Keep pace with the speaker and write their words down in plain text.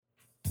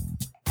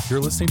You're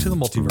listening to The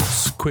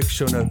Multiverse. Quick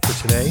show note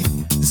for today.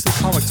 This is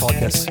a Comic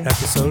Talkcast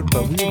episode,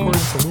 but we recorded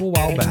this a little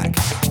while back.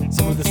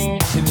 Some of this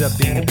ended up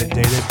being a bit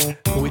dated,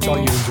 but we thought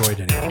you'd enjoy it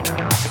anyway.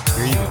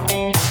 Here you go.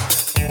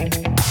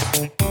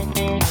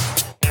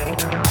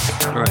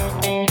 All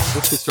right,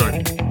 let's get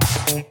started.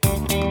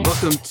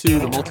 Welcome to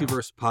The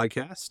Multiverse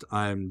Podcast.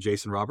 I'm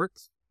Jason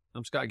Roberts.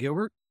 I'm Scott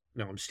Gilbert.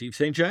 No, I'm Steve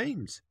St.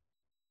 James.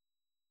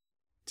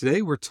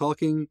 Today we're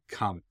talking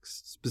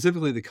comics,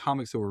 specifically the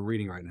comics that we're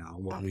reading right now,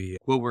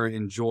 what we're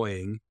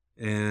enjoying,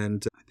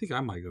 and I think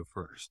I might go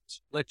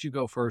first. Let you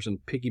go first and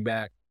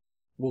piggyback.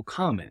 We'll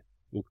comment.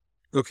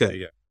 Okay.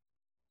 Yeah.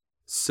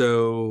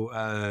 So,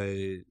 are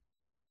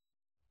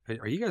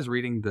you guys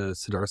reading the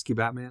Zdarsky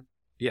Batman?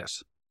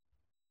 Yes.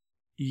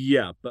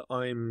 Yeah, but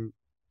I'm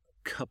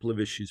a couple of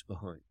issues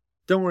behind.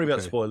 Don't worry about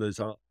Okay. spoilers.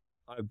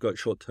 I've got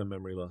short-term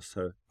memory loss,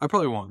 so I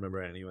probably I won't.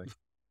 remember it anyway.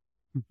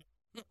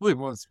 We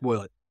won't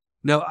spoil it.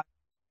 No,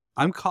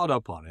 I'm caught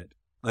up on it.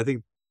 I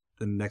think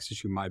the next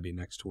issue might be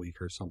next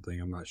week or something.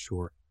 I'm not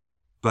sure.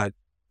 But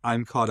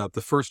I'm caught up.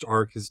 The first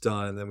arc is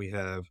done, and then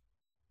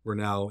we're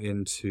now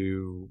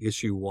into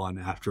issue 1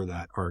 after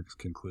that arc's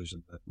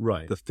conclusion,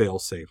 Right. the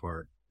fail-safe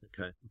arc.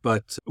 Okay.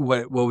 But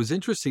what was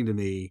interesting to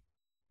me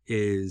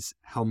is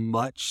how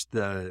much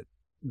the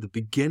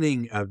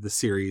beginning of the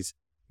series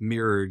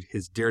mirrored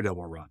his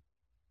Daredevil run.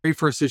 Very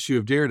first issue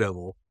of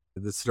Daredevil,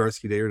 the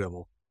Zdarsky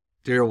Daredevil,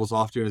 Daredevil's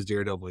off doing his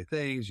Daredevil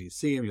things. You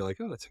see him, you're like,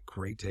 oh, that's a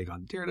great take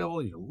on Daredevil,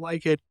 and you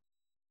like it.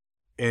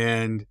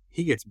 And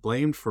he gets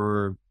blamed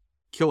for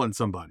killing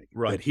somebody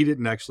Right. that he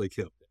didn't actually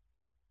kill.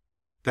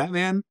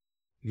 Batman,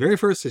 very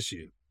first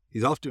issue,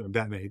 he's off doing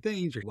Batman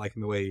things. You're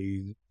liking the way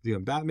he's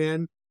doing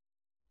Batman.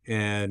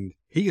 And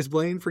he gets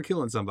blamed for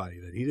killing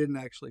somebody that he didn't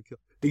actually kill.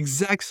 The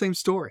exact same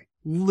story.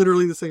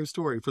 Literally the same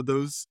story for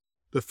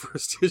the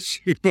first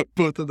issue of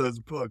both of those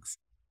books.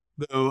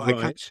 Though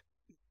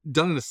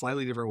done in a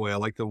slightly different way. I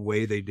like the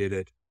way they did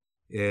it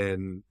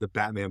in the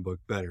Batman book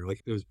better.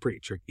 Like, it was pretty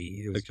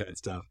tricky. It was good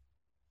stuff.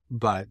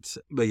 But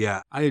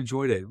yeah, I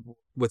enjoyed it.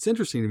 What's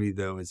interesting to me,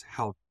 though, is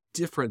how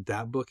different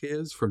that book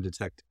is from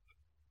Detective.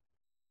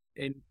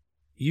 And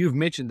you've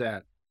mentioned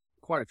that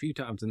quite a few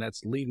times, and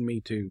that's leading me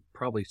to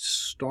probably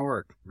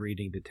start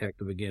reading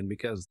Detective again,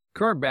 because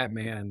current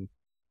Batman,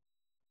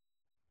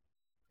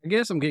 I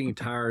guess I'm getting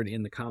tired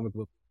in the comic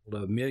book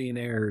of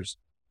millionaires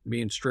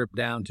being stripped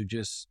down to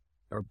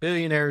or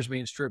billionaires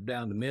being stripped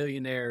down to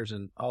millionaires,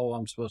 and, oh,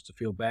 I'm supposed to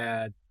feel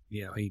bad.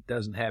 You know, he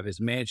doesn't have his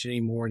mansion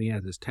anymore, and he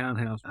has his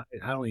townhouse. I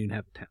don't even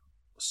have a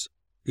townhouse.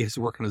 He's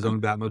working his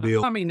own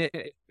Batmobile. I mean,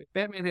 if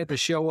Batman had to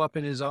show up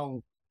in his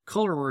own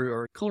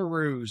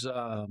Coloroo's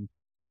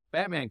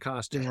Batman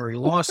costume, where he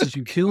lost his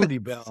utility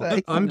belt.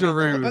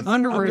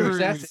 Underoos.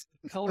 That's it.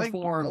 Color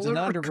forms and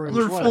underoos.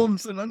 Color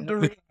forms and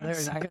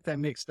underoos. I got that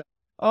mixed up.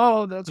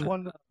 Oh, that's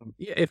one.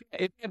 Yeah, if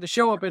he had to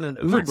show up in an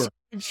Uber,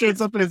 He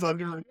shows up in his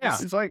underoos. Yeah.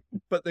 It's like,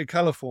 but they're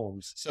color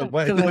forms. So Yeah,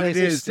 what because it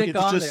they is, stick it's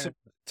on just there.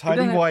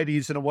 tiny Then-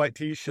 whiteys and a white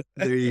t-shirt.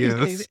 There you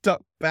go. He's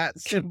stuck bat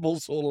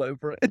symbols all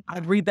over it.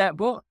 I'd read that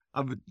book.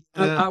 I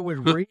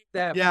would read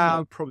that Yeah,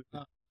 book. probably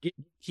Get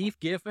Keith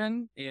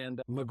Giffen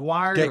and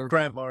McGuire. get or-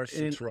 Grant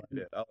Morrison and- to write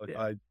it.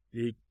 yeah.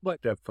 He'd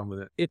But- have fun with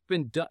it. It's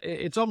been done.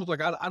 It's almost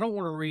like I don't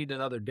want to read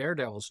another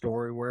Daredevil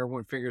story where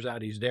everyone figures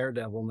out he's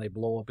Daredevil and they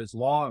blow up his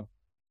law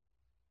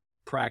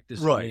practice.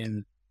 Right.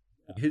 And,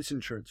 His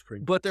insurance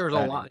premium. but there's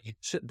a lot.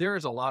 There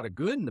is a lot of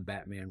good in the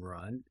Batman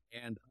run,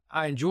 and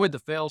I enjoyed the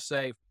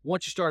failsafe.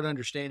 Once you start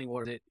understanding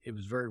what it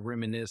was very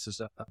reminiscent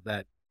of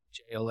that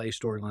JLA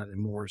storyline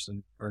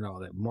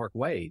that Mark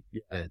Waid,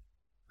 had,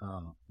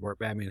 where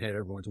Batman had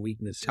everyone's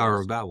weaknesses.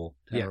 Tower of Babel.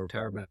 Tower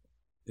of Babel.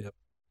 Yep.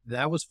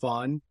 That was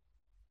fun.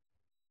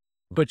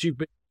 But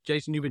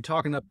Jason, you've been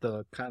talking up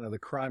the kind of the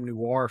crime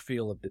noir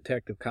feel of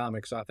Detective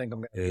Comics. So I think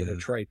I'm going to get a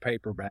trade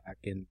paperback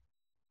and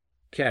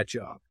catch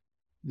up.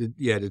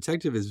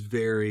 Detective is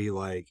very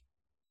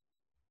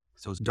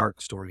so it's dark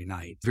story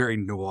night, very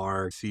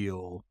noir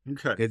feel.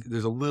 Okay.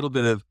 There's a little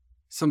bit of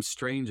some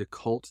strange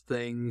occult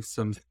thing,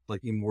 some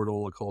like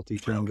immortal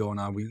occulty thing going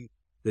on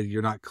that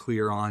you're not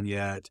clear on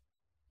yet.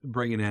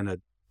 Bringing in a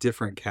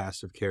different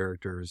cast of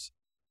characters.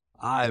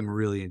 I'm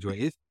really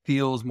enjoying it. It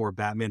feels more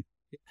Batman.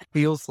 It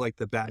feels like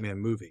the Batman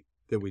movie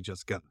that we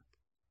just got.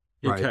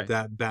 Right. Okay.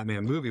 That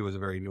Batman movie was a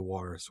very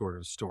noir sort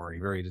of story,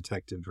 very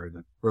detective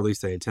driven, or at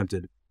least they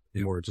attempted a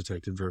more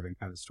detective driven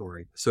kind of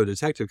story. So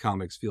Detective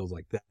Comics feels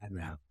like that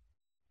now.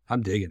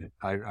 I'm digging it.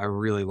 I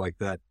really like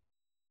that.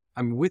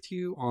 I'm with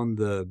you on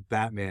the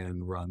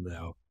Batman run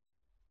though.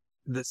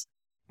 This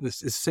is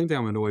the same thing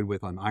I'm annoyed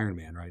with on Iron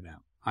Man right now.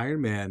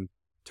 Iron Man,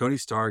 Tony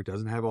Stark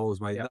doesn't have all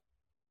his money. Yep.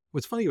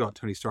 What's funny about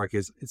Tony Stark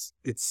is it's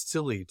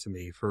silly to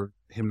me for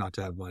him not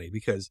to have money,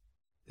 because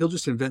he'll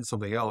just invent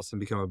something else and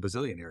become a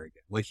bazillionaire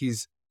again. Like,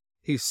 he's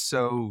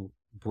so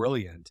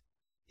brilliant.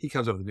 He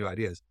comes up with new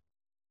ideas.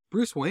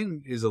 Bruce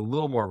Wayne is a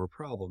little more of a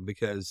problem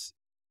because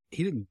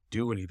he didn't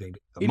do anything.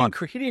 He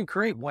didn't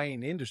create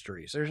Wayne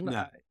Industries. There's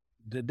no.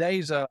 The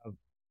days of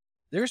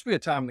there used to be a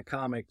time in the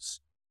comics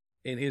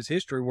in his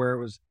history where it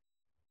was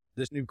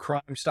this new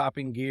crime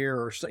stopping gear,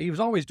 or he was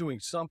always doing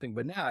something.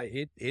 But now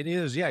it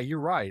is, yeah, you're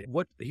right.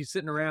 What he's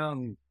sitting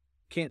around,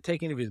 can't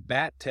take any of his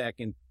bat tech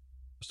and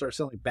start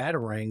selling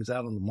batarangs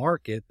out on the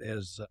market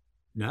as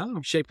No,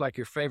 shaped like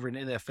your favorite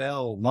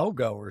NFL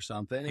logo or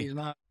something. He's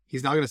not.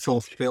 he's not going to sell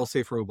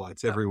fail-safe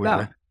robots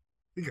everywhere.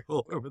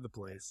 All over the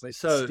place.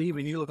 So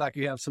Stephen, you look like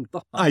you have some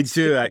thoughts. I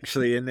do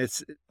actually, and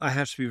I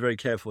have to be very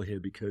careful here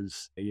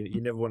because you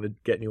never want to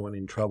get anyone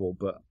in trouble.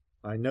 But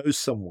I know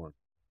someone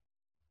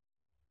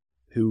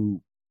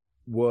who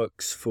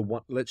works for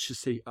one. Let's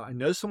just say I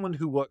know someone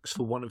who works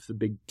for one of the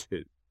big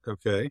two.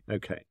 Okay.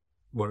 Okay,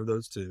 One of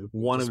those two.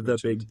 one of the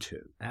Just mentioned. big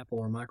two, Apple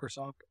or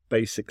Microsoft?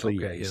 basically.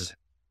 Okay, Yes.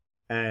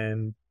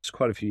 And it's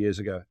quite a few years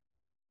ago.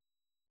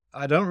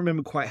 I don't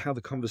remember quite how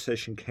the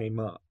conversation came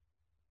up,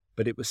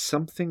 but it was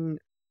something.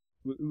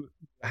 We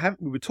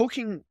were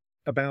talking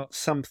about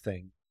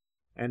something,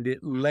 and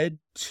it led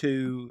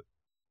to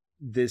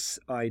this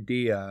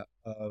idea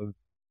of,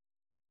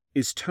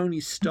 is Tony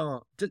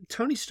Stark...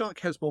 Tony Stark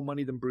has more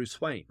money than Bruce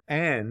Wayne.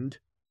 And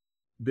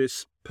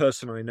this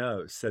person I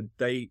know said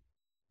they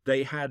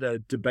had a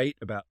debate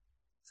about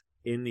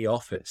in the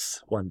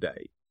office one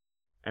day,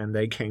 and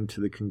they came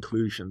to the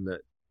conclusion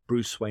that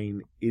Bruce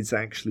Wayne is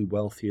actually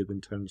wealthier than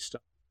Tony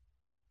Stark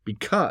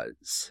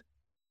because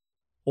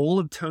all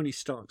of Tony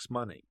Stark's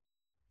money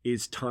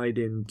is tied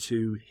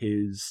into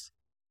his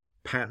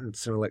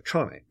patents and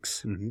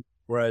electronics,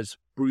 whereas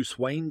Bruce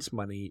Wayne's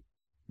money,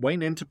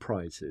 Wayne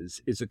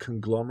Enterprises, is a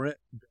conglomerate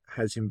that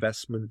has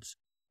investments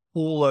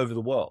all over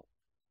the world.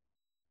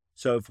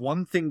 So if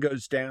one thing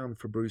goes down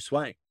for Bruce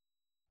Wayne,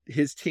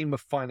 his team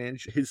of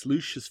his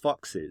Lucius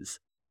Foxes,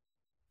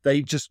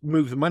 they just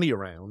move the money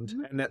around,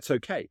 and that's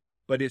okay.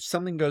 But if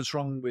something goes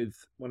wrong with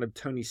one of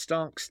Tony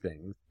Stark's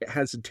things, it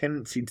has a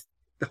tendency to take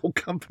the whole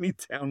company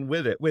down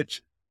with it,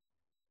 which,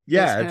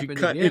 yeah,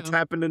 it's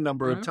happened a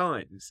number of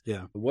times.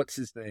 Yeah. What's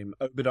his name?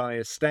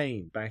 Obadiah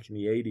Stane back in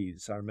the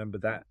 80s. I remember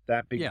that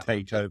big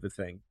takeover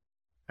thing.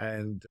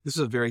 And This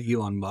is a very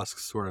Elon Musk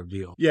sort of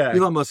deal. yeah.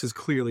 Elon Musk is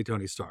clearly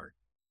Tony Stark.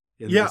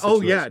 in Yeah. this Oh,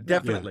 yeah, situation.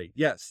 definitely.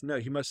 Yes. No,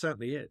 he most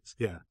certainly is.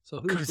 Yeah.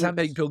 So Does that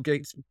make Bill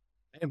Gates?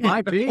 It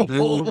might be.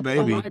 Oh,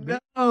 maybe.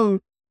 No.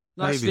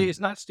 Maybe. It's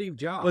not Steve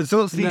Jobs. Well, it's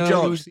not Steve No,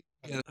 Jobs.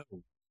 yeah,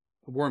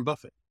 Warren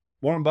Buffett.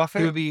 Warren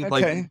Buffett? He would be Okay.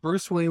 like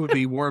Bruce Wayne would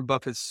be Warren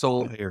Buffett's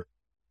sole heir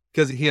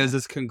because he has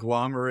this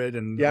conglomerate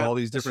and Yeah, all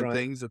these that's different right.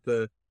 things that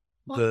the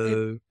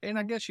Well, and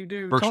I guess you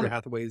do. Berkshire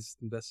Hathaway's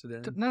invested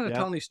in. None of Yeah.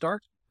 Tony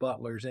Stark's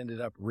butlers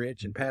ended up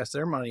rich and passed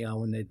their money on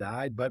when they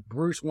died, but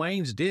Bruce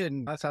Wayne's did,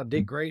 and that's how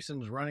Dick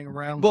Grayson's running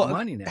around with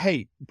money now.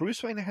 Hey,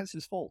 Bruce Wayne has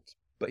his faults,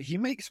 but he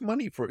makes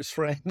money for his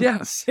friends.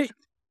 Yeah, see,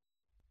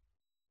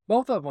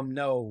 both of them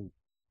know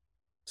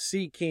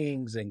sea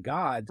kings and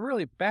gods.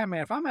 Really,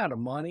 Batman, if I'm out of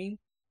money,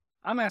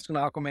 I'm asking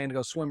Aquaman to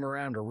go swim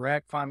around a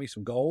wreck, find me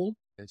some gold.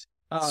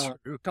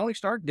 Tony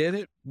Stark did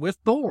it with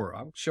Thor.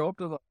 I'll show up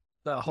to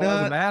the Hall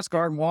of the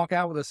Asgard and walk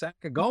out with a sack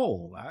of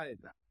gold.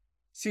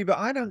 See, but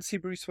I don't see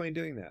Bruce Wayne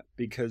doing that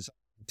because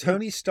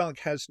Tony Stark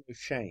has no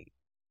shame.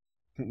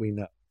 We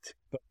know.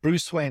 But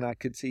Bruce Wayne, I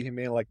could see him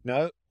being like,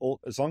 no,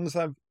 as long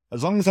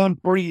as I'm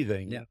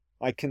breathing, Yeah.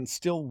 I can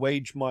still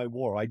wage my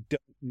war. I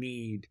don't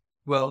need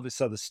all Well,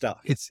 this other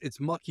stuff. it's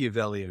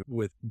Machiavelli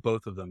with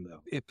both of them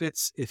though.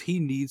 If he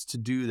needs to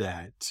do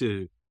that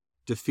to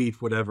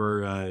defeat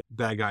whatever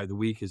bad guy of the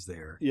week is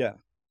there, Yeah.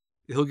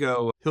 he'll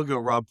go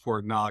rob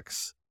Fort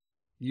Knox,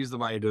 use the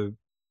money to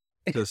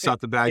stop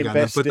the bad guy, and then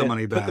Invest put the it,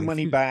 money back. Put the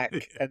money back,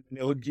 and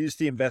he'll use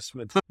the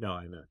investment. No,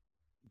 I know,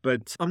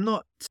 but I'm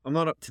not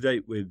up to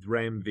date with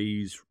Ram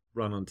V's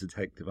run on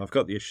Detective. I've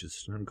got the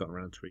issues. I haven't gotten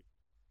around to it.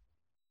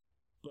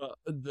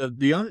 But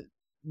the only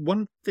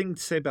one thing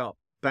to say about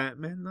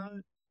Batman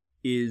though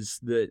is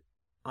that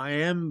I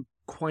am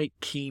quite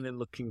keen and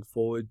looking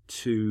forward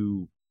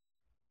to.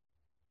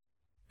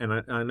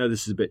 And I know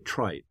this is a bit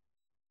trite,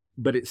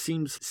 but it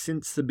seems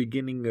since the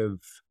beginning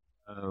of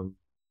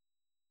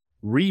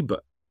Rebirth,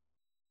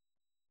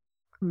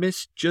 I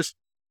miss just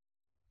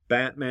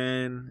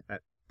Batman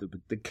at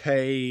the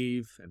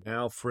cave and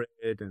Alfred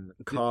and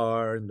the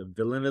car and the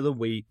villain of the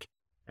week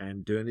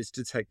and doing his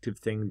detective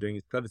thing and doing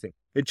his clever thing.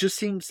 It just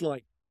seems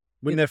like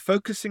when they're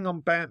focusing on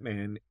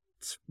Batman,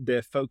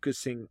 they're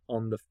focusing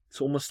on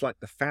it's almost like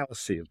the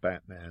fallacy of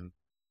Batman,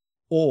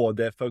 or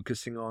they're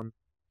focusing on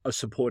a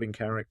supporting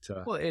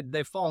character. Well,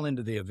 they fall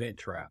into the event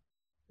trap.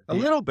 A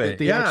little bit, that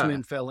the yeah.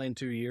 X-Men fell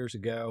into years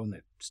ago, and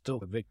they're still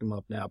a victim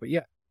of now. But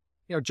yeah,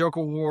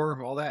 Joker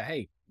War, all that.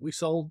 Hey, we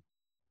sold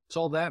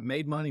that,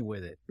 made money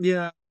with it.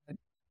 Yeah.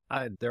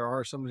 There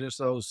are some of just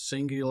those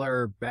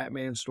singular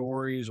Batman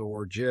stories,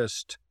 or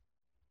just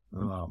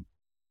one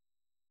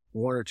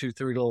or two,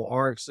 three little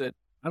arcs that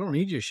I don't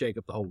need you to shake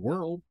up the whole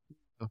world.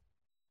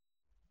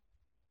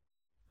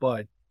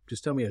 But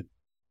just tell me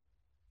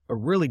a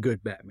really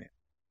good Batman.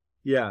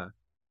 Yeah.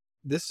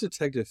 This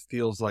detective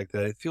feels like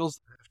that. It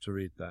feels I have to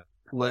read that.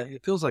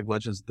 it feels like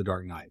Legends of the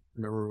Dark Knight.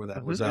 Remember when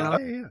that was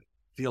out? Yeah.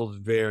 Feels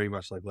very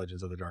much like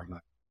Legends of the Dark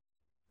Knight.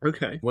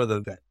 Okay. Whether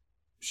that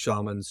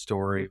shaman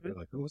story,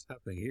 like, what's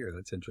happening here?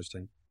 That's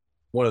interesting.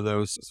 One of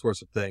those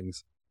sorts of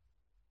things.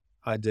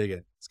 I dig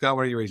it. Scott,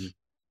 what are you reading?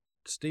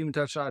 Stephen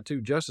Tuchside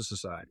 2 Justice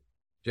Society,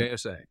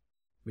 JSA,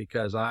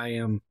 because I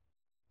am,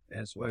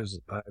 as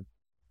I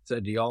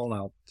said to y'all, and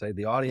I'll say to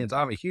the audience,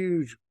 I'm a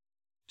huge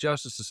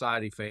Justice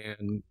Society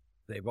fan.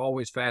 They've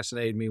always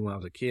fascinated me when I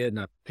was a kid, and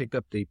I picked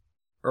up the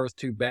Earth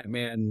 2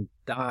 Batman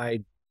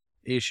Died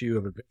issue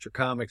of Adventure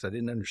Comics. I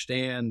didn't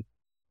understand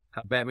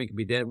how Batman could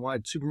be dead. Why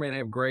did Superman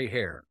have gray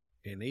hair?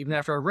 And even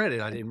after I read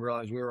it, I didn't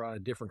realize we were on a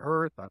different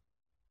Earth. I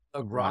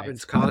loved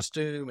Robin's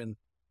costume, and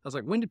I was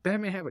like, when did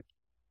Batman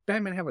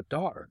have a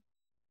daughter?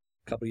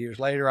 A couple of years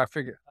later, I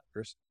figured.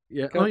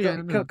 Yeah.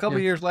 A couple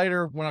of years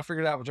later, when I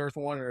figured out it was Earth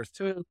 1 and Earth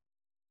 2.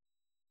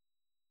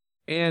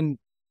 And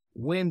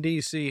when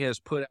DC has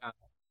put out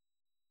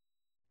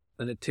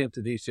an attempt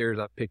at these series,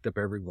 I've picked up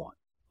every one.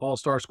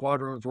 All-Star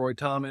Squadron with Roy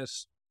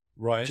Thomas,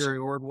 Right. Jerry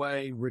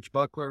Ordway, Rich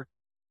Buckler.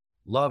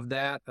 Loved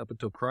that up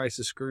until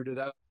Crisis screwed it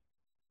up.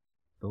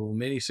 The little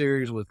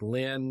miniseries with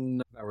Lynn,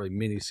 not really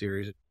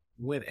miniseries, it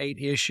went 8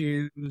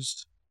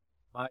 issues.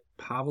 Mike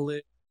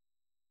Pavlik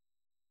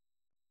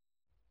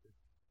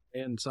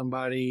and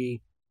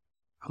somebody.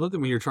 I love that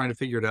when you're trying to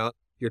figure it out,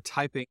 you're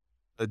typing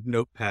a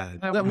notepad.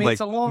 I mean,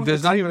 it's a long.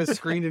 There's not even a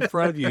screen in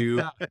front of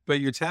you,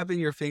 but you're tapping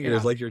your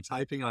fingers Yeah. like you're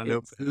typing on a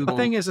notepad. The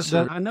thing is,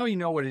 I know you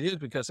know what it is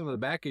because some of the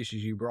back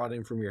issues you brought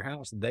in from your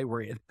house, they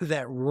were in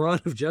that run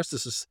of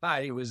Justice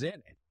Society was in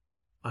it.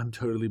 I'm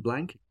totally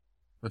blanking.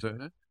 I don't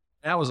know.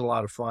 That was a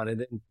lot of fun. And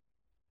then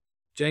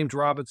James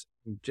Robinson,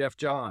 Jeff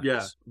Johns'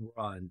 Yeah.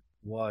 run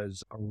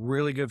was a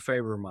really good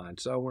favorite of mine.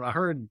 So when I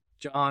heard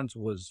Johns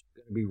was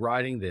going to be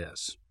writing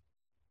this,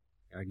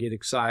 I get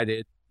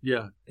excited,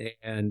 Yeah.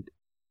 and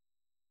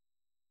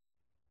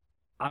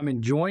I'm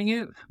enjoying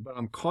it, but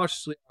I'm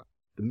cautiously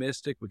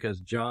optimistic because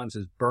Johns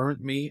has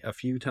burnt me a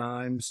few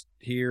times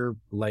here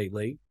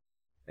lately,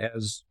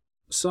 as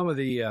some of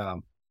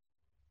the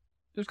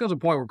there's comes a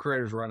point where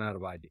creators run out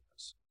of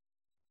ideas.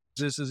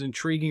 This is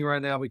intriguing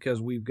right now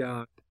because we've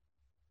got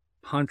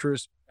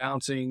Huntress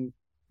bouncing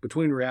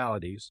between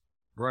realities,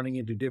 running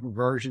into different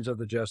versions of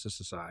the Justice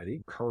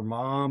Society. Her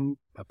mom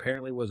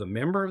apparently was a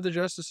member of the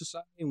Justice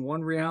Society in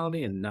one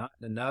reality and not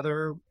in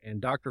another. And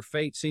Dr.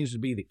 Fate seems to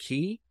be the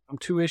key. I'm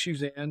 2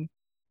 issues in,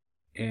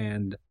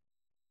 and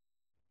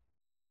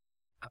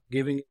I'm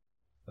giving it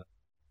a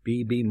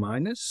BB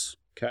minus.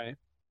 Okay.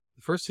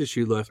 The first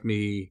issue left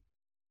me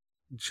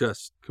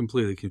just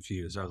completely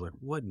confused. I was like,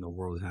 what in the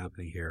world is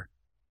happening here?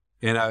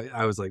 And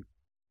I was like,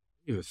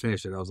 even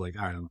finished it. I was like,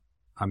 all right,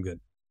 I'm good.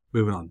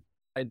 Moving on.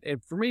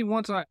 And for me,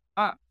 once I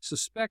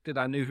suspected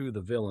I knew who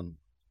the villain was.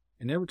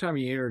 And every time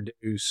you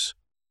introduce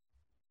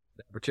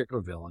that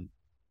particular villain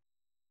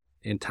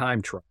in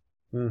time travel,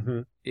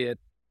 it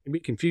can be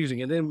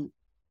confusing. And then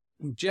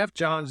Jeff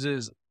Johns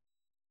is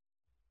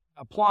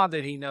applaud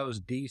that he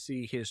knows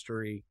DC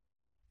history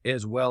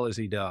as well as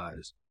he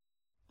does.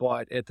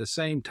 But at the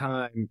same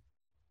time,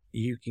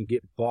 you can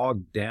get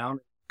bogged down in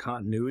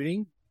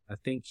continuity. I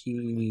think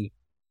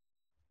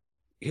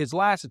his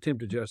last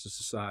attempt at Justice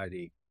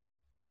Society,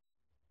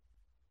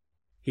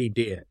 he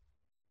did.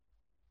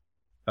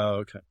 Oh,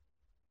 okay.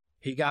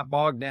 He got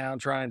bogged down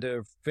trying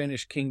to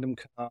finish Kingdom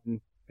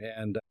Come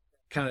and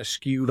kind of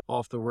skewed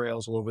off the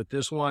rails a little bit.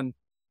 This one,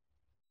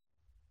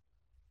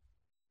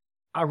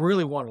 I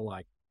really want to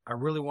like. I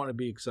really want to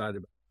be excited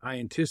about. I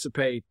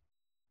anticipate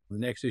the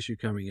next issue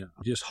coming up.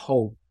 I just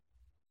hope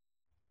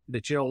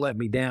that you don't let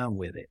me down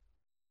with it,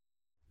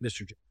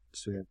 Mr.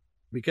 Jones.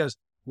 Because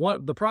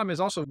the problem is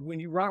also when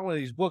you write one of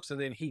these books and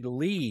then he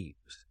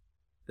leaves,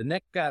 the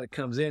next guy that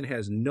comes in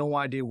has no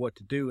idea what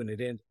to do, and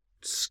it ends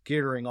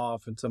skittering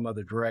off in some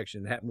other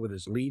direction. It happened with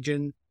his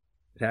Legion.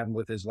 It happened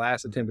with his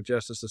last attempt at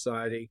Justice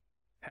Society.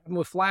 It happened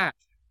with Flash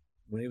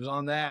when he was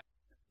on that.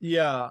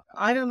 Yeah.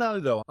 I don't know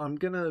though. I'm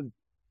gonna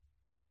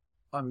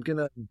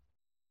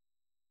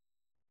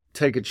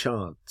take a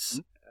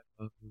chance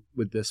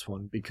with this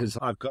one because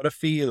I've got a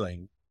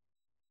feeling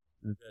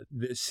that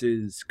this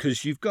is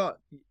because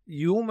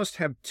you almost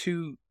have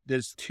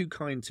there's 2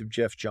 kinds of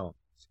Jeff Johns.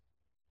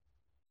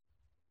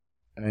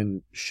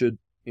 And should,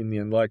 in the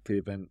unlikely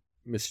event,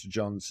 Mr.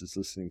 Johns is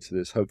listening to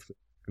this, hopefully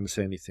I'm going to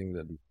say anything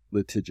that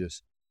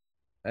litigious.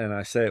 And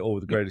I say it all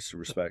with the greatest of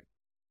respect.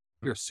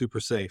 You're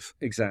super safe.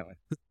 Exactly.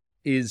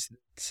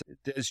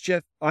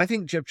 I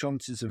think Jeff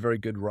Johns is a very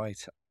good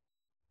writer.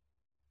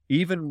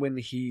 Even when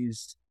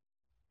he's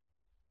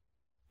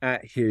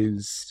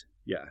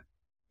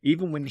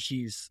even when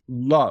he's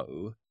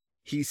low,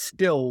 he's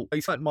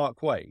like Mark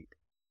Waid.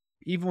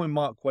 Even when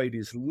Mark Waid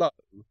is low,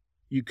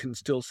 you can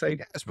still say,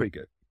 that's pretty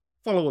good.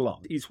 Follow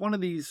along. He's one of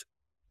these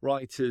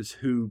writers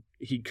who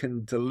he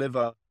can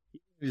deliver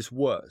his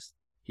worst.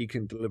 He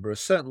can deliver a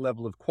certain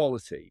level of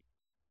quality.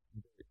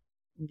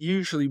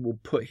 Usually will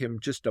put him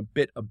just a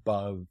bit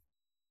above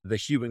the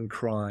hue and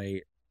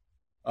cry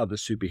other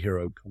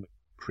superhero comic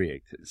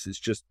creators. It's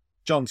just,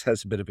 Johns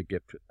has a bit of a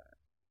gift with that.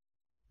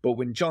 But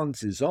when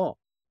Johns is on,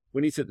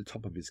 when he's at the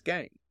top of his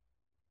game,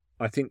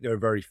 I think there are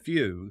very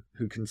few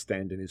who can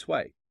stand in his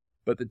way.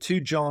 But the 2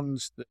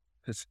 Johns,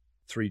 there's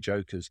 3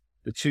 Jokers,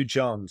 the 2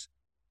 Johns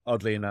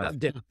oddly enough,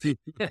 Didn't-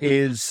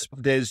 is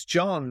there's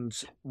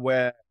John's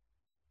where,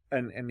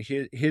 and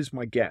here's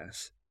my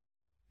guess.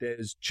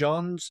 There's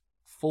John's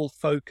full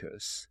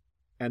focus,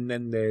 and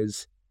then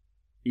there's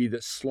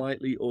either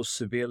slightly or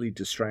severely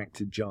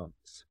distracted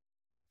John's.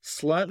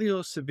 Slightly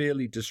or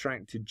severely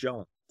distracted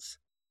John's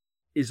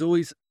is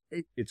always,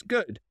 it's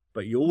good,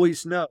 but you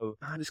always know,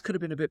 this could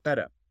have been a bit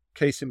better.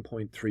 Case in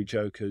point, Three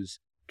Jokers.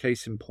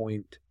 Case in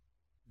point,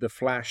 The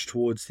Flash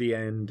towards the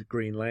end,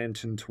 Green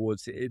Lantern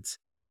towards it.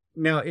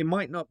 Now, it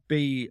might not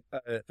be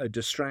a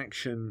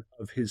distraction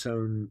of his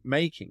own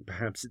making.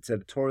 Perhaps it's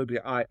editorial.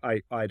 I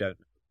don't know.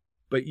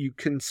 But you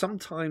can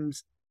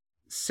sometimes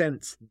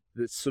sense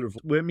that sort of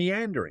we're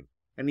meandering.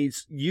 And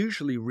he's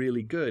usually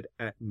really good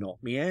at not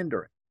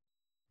meandering.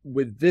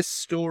 With this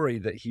story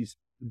that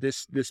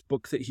this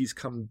book that he's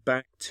come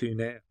back to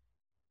now,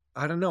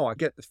 I don't know, I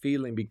get the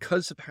feeling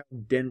because of how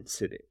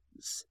dense it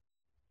is.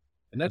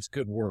 And that's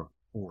good work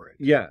for it.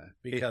 Yeah.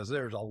 Because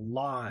there's a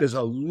lot. There's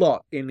a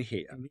lot in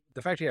here. I mean,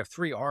 the fact you have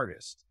 3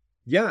 artists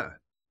Yeah.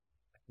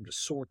 to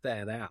sort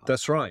that out.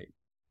 That's right.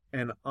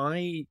 And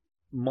my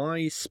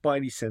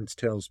spidey sense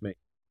tells me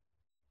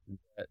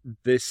that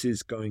this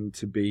is going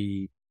to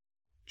be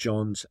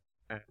John's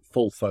at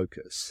full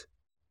focus.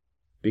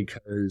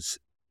 Because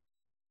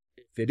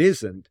if it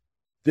isn't,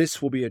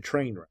 this will be a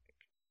train wreck.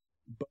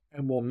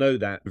 And we'll know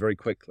that very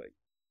quickly.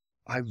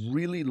 I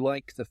really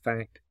like the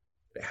fact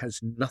that it has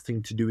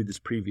nothing to do with his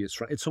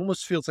previous run. It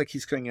almost feels like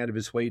he's going out of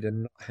his way to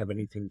not have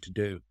anything to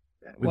do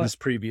with his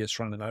previous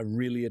run, and I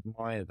really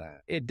admire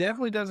that. It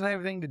definitely doesn't have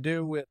anything to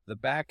do with the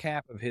back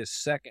half of his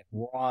second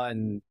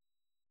run,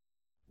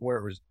 where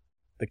it was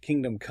the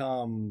Kingdom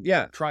Come.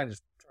 Yeah.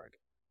 Because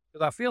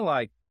I feel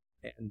like,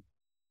 and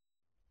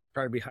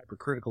try to be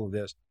hypercritical of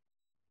this,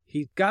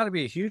 he's got to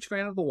be a huge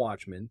fan of The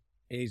Watchmen,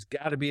 and he's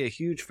got to be a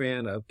huge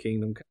fan of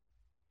Kingdom Come,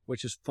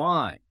 which is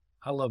fine.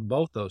 I love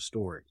both those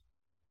stories.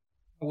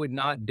 I would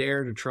not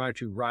dare to try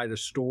to write a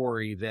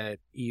story that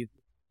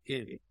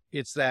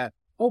it's that,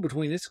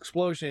 between this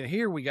explosion and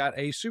here, we got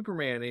a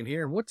Superman in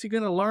here, and what's he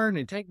going to learn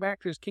and take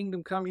back to his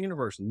Kingdom Come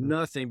universe?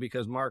 Nothing,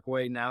 because Mark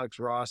Waid and Alex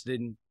Ross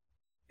didn't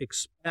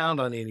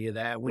expound on any of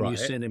that when you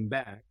sent him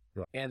back.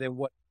 Right. And then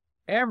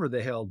whatever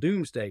the hell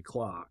Doomsday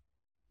Clock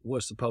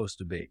was supposed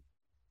to be.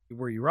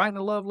 Were you writing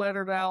a love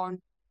letter to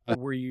Alan?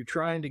 Were you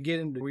trying to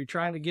get him? Were you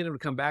trying to get him to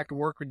come back to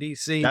work with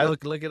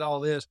DC? Look at all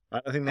this.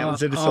 I think that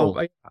was it. All.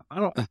 I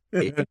don't.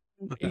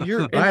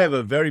 I have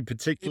a very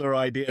particular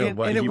idea of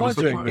what he was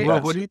doing.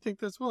 Well, what do you think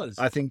this was?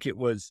 I think it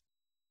was.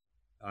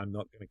 I'm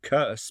not going to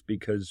curse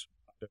because.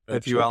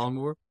 F.U. Alan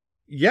Moore.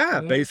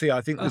 Yeah, basically,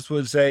 I think this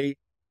was a.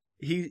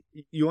 You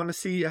want to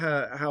see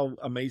how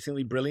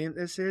amazingly brilliant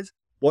this is?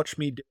 Watch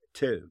me do it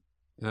too.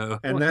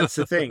 And that's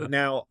the thing.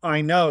 Now,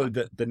 I know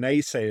that the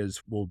naysayers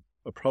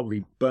are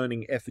probably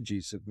burning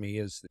effigies of me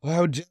as,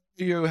 how dare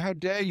you, how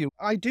dare you?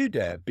 I do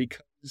dare,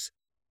 because,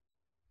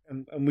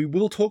 and we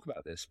will talk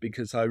about this,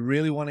 because I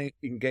really want to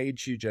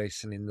engage you,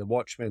 Jason, in the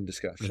Watchmen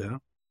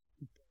discussion.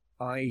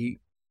 Yeah.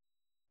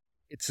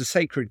 It's a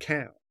sacred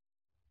cow.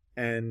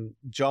 And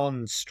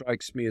John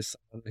strikes me as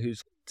someone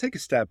who's, take a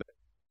stab at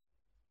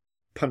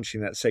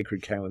punching that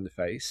sacred cow in the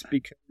face,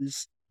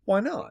 because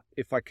why not?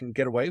 If I can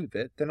get away with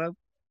it, then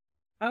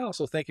I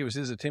also think it was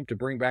his attempt to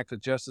bring back the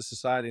Justice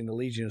Society and the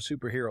Legion of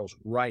Superheroes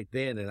right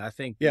then. And I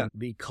think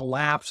the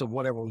collapse of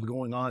whatever was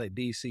going on at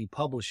DC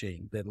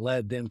Publishing that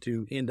led them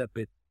to end up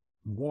at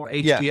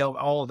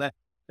HDL, all of that,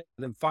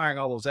 them firing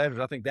all those editors,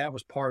 I think that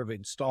was part of it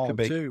installed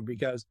too,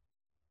 because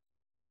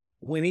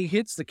when he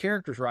hits the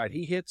characters right,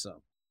 he hits them.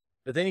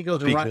 But then he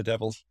goes to write the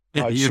devil.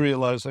 I just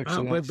realized,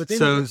 actually. but then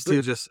so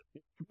Steve just...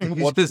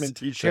 Watchmen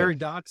t-shirt. Terry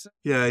Dodson?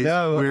 Yeah,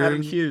 no, wearing...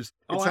 Adam Hughes.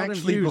 It's Adam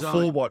actually Hughes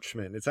before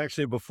Watchmen. It's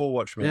actually a before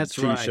Watchmen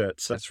t-shirt.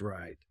 Right. So, That's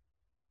right.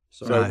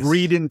 So Nice.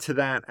 read into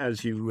that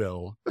as you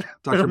will.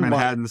 Dr.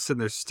 Manhattan's sitting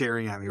there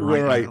staring at me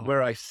right now.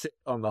 Where I sit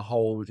on the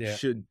whole,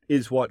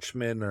 is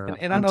Watchmen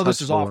and I know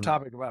this is off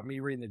topic about me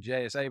reading the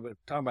JSA, but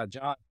talking about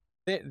John,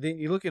 then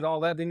you look at all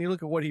that, then you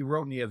look at what he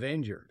wrote in the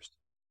Avengers.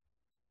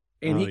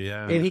 And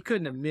he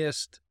couldn't have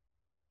missed.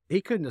 He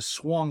couldn't have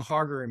swung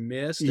harder and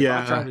missed if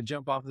I tried to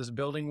jump off this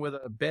building with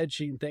a bed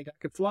sheet and think I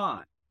could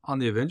fly. On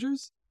the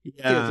Avengers? The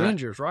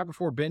Avengers, right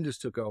before Bendis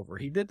took over.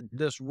 He did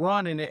this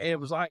run, and it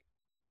was like,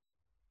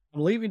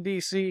 I'm leaving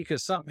DC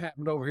because something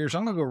happened over here, so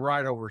I'm going to go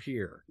right over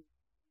here.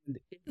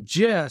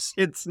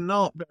 It's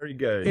not very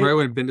good. Right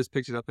when Bendis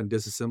picked it up and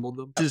disassembled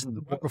them? Just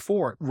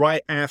before it.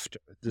 Right after.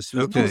 This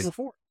was Okay.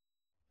 Before.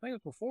 I think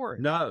it was before it.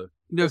 No.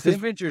 No, The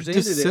Avengers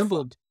ended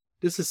it.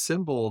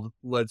 Disassembled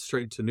led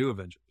straight to New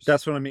Avengers.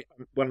 That's what I mean.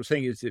 What I'm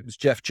saying is it was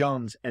Jeff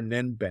Johns and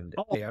then Bendis.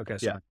 Oh, yeah, okay.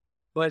 Yeah.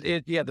 But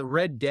the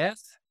Red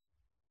Death.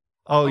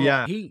 Oh,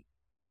 yeah.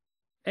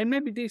 And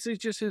maybe DC's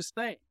just his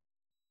thing.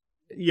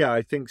 Yeah,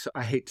 I think so.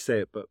 I hate to say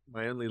it, but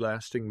my only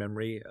lasting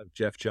memory of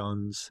Jeff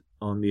Johns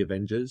on the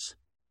Avengers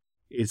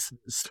is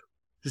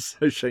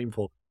so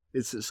shameful.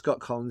 Is that Scott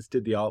Collins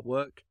did the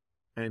artwork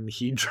and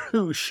he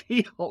drew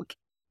She-Hulk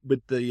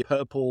with the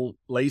purple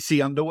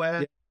lacy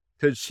underwear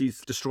because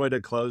she's destroyed her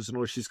clothes and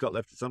all she's got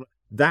left is underwear.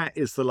 That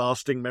is the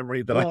lasting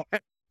memory that I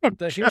have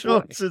Here's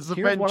Jones's here's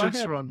what I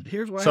Adventures have- run.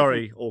 Here's what I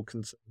Sorry, all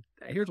concerned.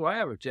 have, here's what I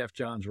have with Jeff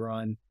John's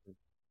run.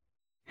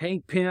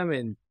 Hank Pym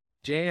and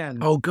Jan.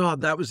 Oh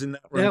God, that was in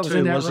that run that was too,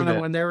 in that wasn't run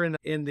it? when they were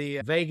in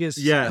the Vegas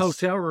Yes.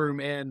 hotel room,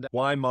 and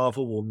Why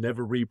Marvel will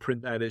never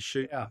reprint that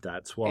issue? Yeah.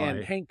 That's why.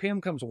 and Hank Pym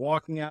comes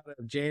walking out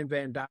of Jan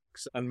Van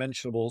Dyke's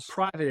Unmentionables.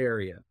 private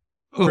area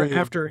Oh,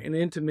 after an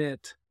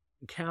intimate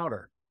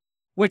encounter,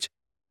 which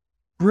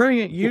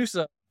brilliant use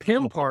of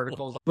Pym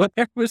particles, but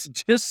there was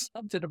just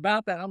something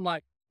about that. I'm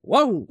like,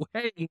 whoa,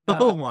 hey,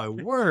 Oh my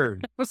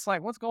word! it's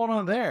like, what's going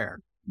on there?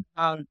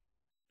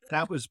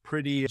 That was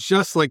pretty.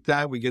 Just like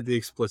that, we get the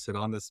explicit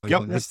on this.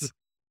 Yep.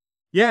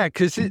 Yeah,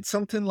 because it's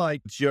something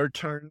like it's your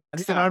turn.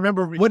 And I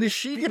remember, what is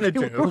she gonna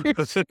do?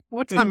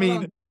 What's I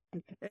mean,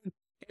 and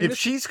if this-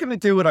 she's gonna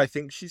do what I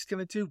think she's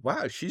gonna do,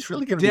 wow, she's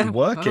really gonna be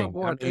working.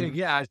 Oh, I mean,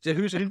 yeah,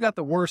 who's got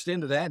the worst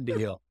end of that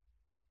deal?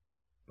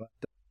 But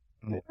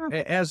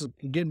as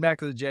getting back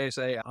to the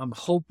JSA, I'm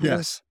hoping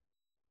yes,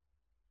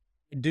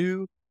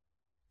 do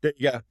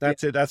yeah,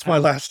 that's it. That's my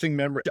lasting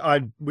memory.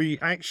 We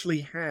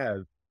actually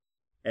have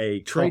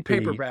a trade copy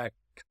paperback.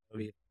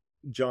 of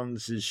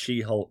John's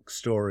She-Hulk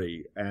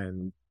story,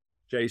 and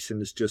Jason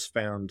has just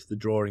found the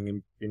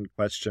drawing in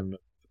question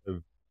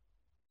of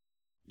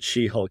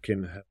She-Hulk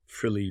in her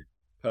frilly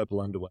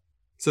purple underwear.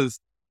 So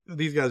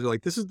these guys are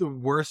like, this is the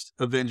worst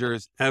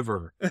Avengers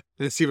ever.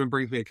 And Steven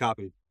brings me a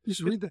copy. You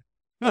should read that.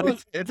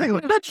 Take a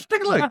look. Just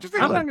take a look. Just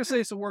take a I'm not look. going to say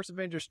it's the worst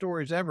Avengers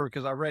stories ever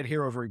because I read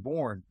Heroes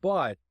Reborn,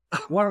 but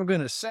what I'm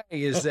going to say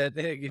is that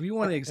if you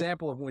want an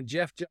example of when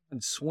Jeff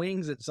Johns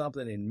swings at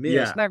something and misses,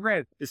 Yeah. now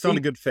granted, It's not a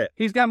good fit.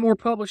 he's got more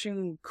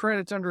publishing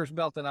credits under his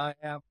belt than I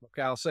have.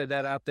 Okay, I'll say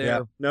that out there.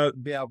 Yeah. No,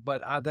 Yeah,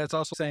 but that's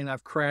also saying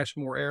I've crashed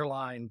more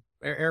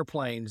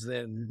airplanes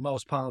than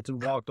most pilots who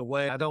walked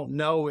away. I don't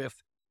know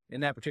if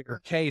in that particular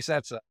case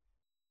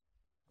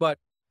but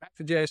back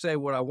to JSA,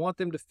 what I want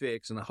them to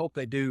fix, and I hope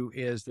they do,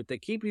 is that they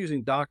keep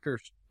using Dr.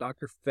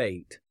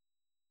 Fate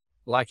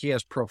like he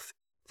has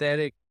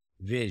prophetic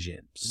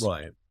visions.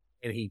 right.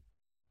 And he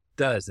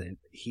doesn't.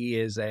 He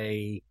is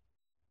a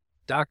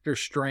Doctor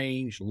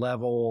Strange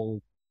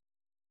level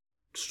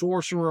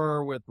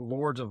sorcerer with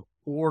Lords of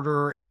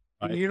Order.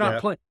 And you're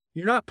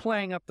not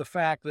playing up the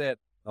fact that,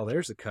 oh,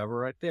 there's the cover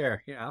right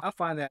there. Yeah, I'll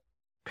find that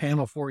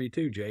panel for you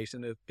too,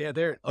 Jason. Yeah,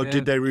 there. Oh,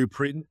 did they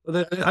reprint?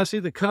 I see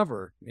the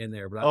cover in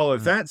there, but Oh,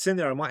 if that's in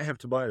there, I might have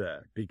to buy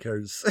that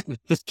because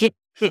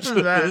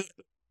that,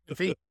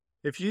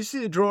 if you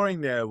see a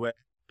drawing there where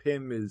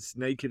Pym is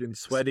naked and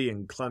sweaty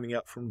and climbing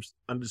up from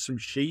under some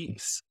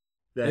sheets,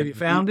 then have you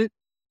found it?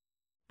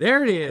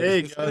 There it is. There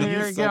you go.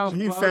 There you go.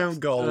 You folks. found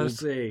gold. Let's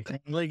see.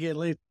 Look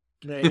at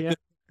yeah.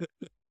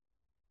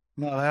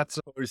 No, that's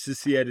Or is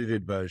this the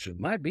edited version?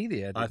 might be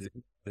the I edited.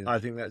 I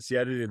think that's the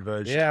edited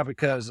version. Yeah,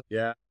 because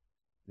Yeah,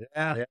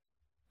 yeah,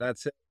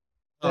 that's it.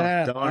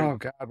 that- darn. oh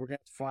god, we're gonna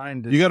have to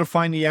find it. You got to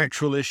find the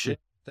actual issue.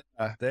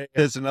 There-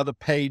 There's another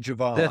page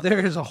of art. there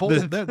is a whole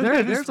There's- there's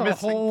there's a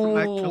missing from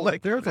that whole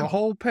collection. there's a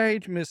whole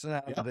page missing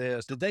out Yep. of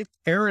this. Did they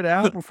tear it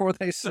out before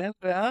they sent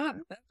it out?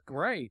 That's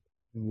great.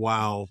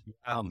 Wow.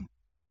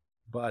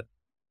 But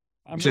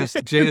I'm Just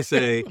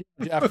JSA,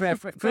 yeah,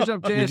 finish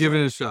up you're JSA.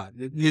 giving it a shot.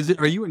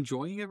 Are you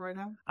enjoying it right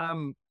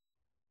now?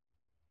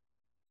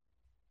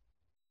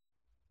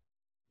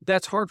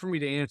 That's hard for me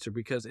to answer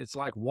because it's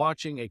like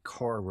watching a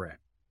car wreck.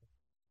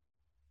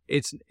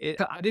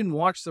 I didn't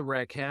watch the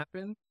wreck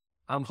happen.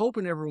 I'm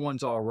hoping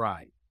everyone's all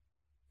right.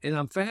 And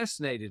I'm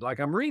fascinated. Like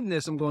I'm reading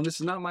this, I'm going, this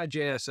is not my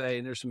JSA,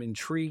 and there's some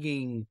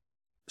intriguing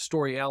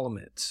story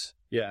elements.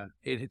 Yeah.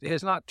 It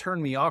has not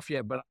turned me off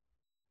yet, but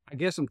I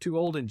guess I'm too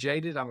old and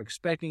jaded. I'm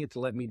expecting it to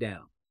let me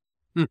down.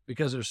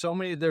 Because there's so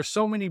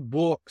many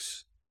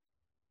books.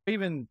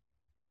 Even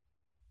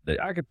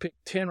that I could pick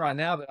 10 right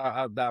now that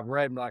I've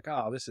read and be like,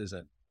 oh, this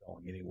isn't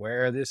going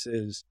anywhere.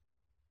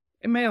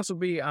 It may also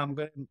be,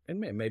 it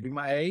may be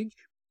my age.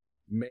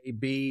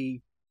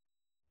 Maybe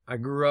I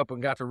grew up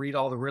and got to read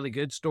all the really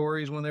good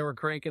stories when they were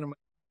cranking them.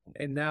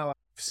 And now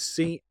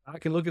I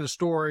can look at a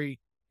story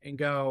and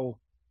go,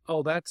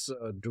 oh, that's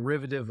a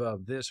derivative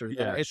of this or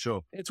Yeah, that.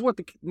 sure. It's what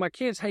my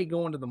kids hate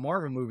going to the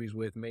Marvel movies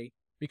with me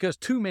because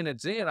 2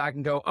 minutes in, I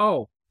can go,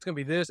 oh, it's going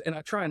to be this. And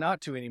I try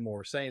not to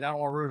anymore, saying I don't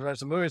want to ruin the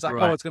rest of the movie. It's like,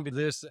 Right. oh, it's going to be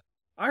this.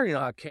 I already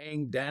know how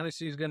Kang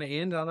Dynasty is going to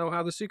end. I know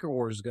how the Secret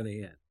Wars is going to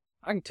end.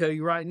 I can tell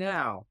you right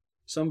now,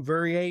 some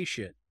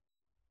variation.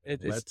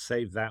 Let's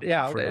save that.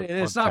 Yeah, for and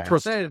the it's not podcast.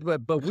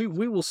 prosthetic, but we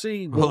will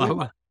see.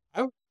 Well,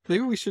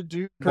 maybe we should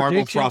do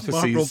Marvel Predictions?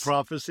 prophecies. Marvel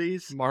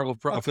prophecies. Marvel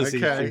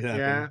prophecies. Okay. should happen.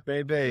 Yeah,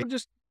 baby.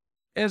 just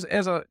as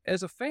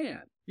a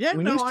fan. Yeah,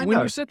 When, no, you, I when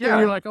know. you sit there, Yeah.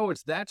 you're like, oh,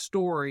 it's that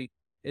story.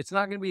 It's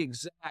not going to be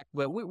exact,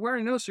 but we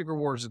already know Secret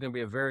Wars is going to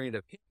be a variant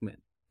of Hickman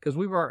because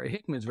we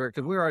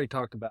already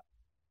talked about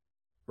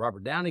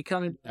Robert Downey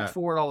coming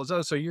before all those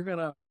others.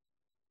 So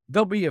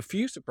there'll be a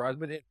few surprises.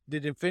 But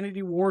did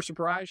Infinity War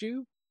surprise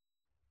you?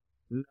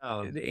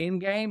 No. The end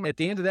game at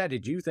the end of that,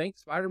 did you think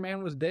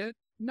Spider-Man was dead?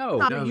 No,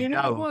 No, it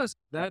no. was.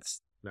 No.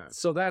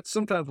 So that's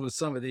sometimes with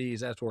some of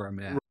these, that's where I'm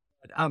at.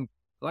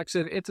 Like I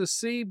said, it's a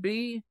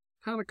CB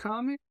kind of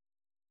comic.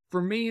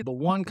 For me, the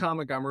one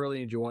comic I'm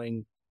really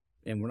enjoying,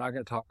 and we're not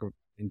going to talk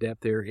in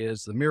depth there,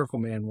 is the Miracle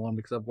Man one,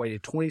 because I've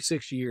waited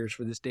 26 years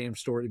for this damn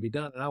story to be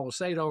done. And I will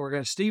say it over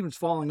again, Steven's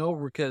falling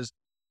over because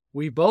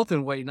we've both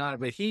been waiting on it,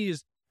 but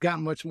he's got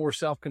much more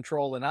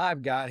self-control than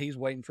I've got. He's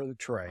waiting for the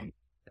tray.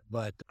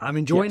 But I'm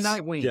enjoying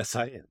Nightwing. Yes,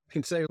 I am. I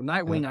can say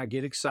Nightwing, I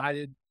get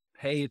excited.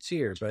 Hey, it's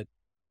here. But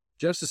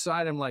just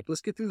aside, I'm like,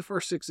 let's get through the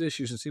first 6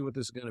 issues and see what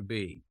this is going to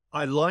be.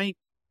 I like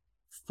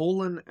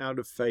fallen out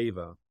of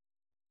favor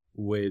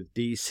with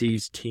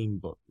DC's team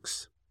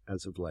books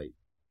as of late.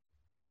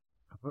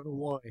 I don't know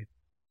why.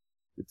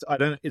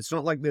 It's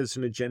not like there's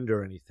an agenda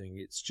or anything.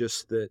 It's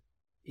just that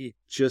it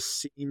just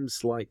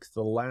seems like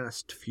the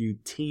last few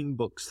team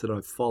books that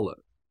I've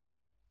followed,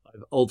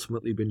 I've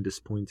ultimately been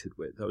disappointed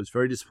with. I was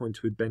very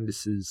disappointed with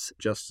Bendis'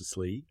 Justice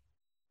League.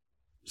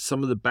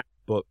 Some of the back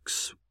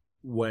books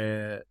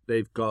where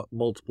they've got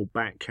multiple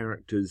back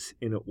characters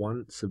in at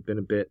once have been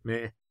a bit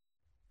meh.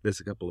 There's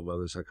a couple of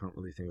others I can't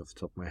really think off the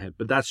top of my head,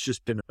 but that's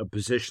just been a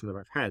position that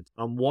I've had.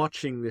 I'm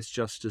watching this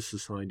Justice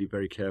Society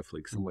very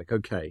carefully because I'm like,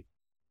 okay,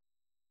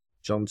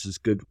 John's is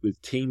good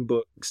with team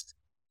books.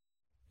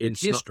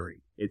 It's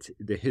history.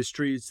 The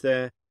history is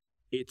there.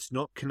 It's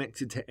not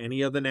connected to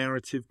any other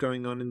narrative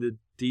going on in the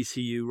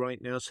DCU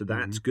right now, so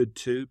that's good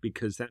too,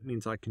 because that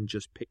means I can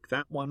just pick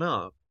that one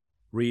up,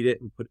 read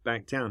it, and put it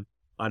back down.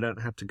 I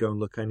don't have to go and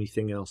look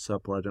anything else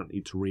up, or I don't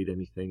need to read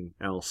anything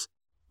else.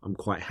 I'm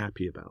quite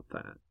happy about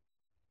that.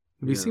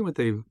 Have you seen what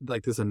they've,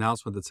 like this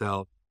announcement that's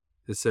out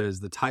that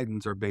says the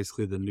Titans are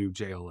basically the new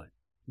JLA?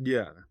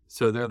 Yeah.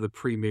 So they're the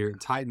premier,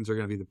 Titans are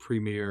going to be the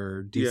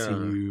premier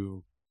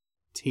DCU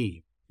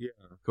team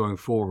going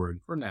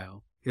forward. For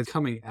now. It's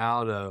coming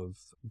out of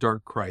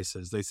Dark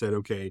Crisis. They said,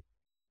 okay,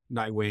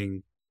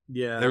 Nightwing,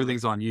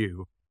 everything's on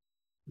you.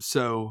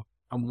 So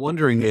I'm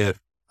wondering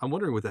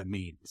what that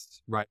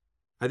means, right?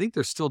 I think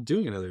they're still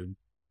doing another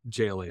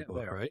JLA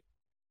book, right?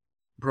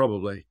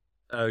 Probably.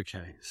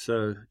 Okay,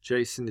 so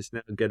Jason is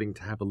now getting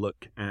to have a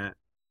look at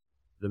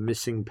the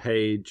missing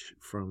page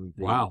from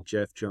the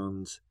Jeff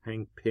Johns,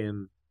 Hank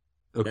Pym,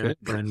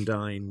 Janet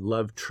Brandine,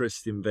 Love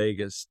Tryst in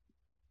Vegas.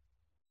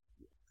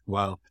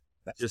 Wow.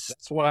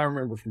 That's what I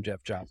remember from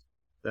Jeff Johns.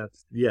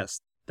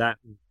 That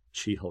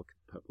She-Hulk,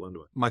 Purple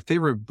Underwear. My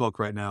favorite book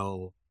right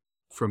now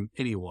from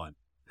anyone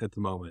at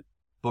the moment,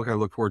 book I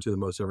look forward to the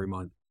most every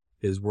month,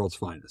 is World's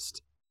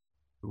Finest.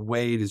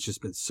 Wade has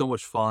just been so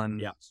much fun.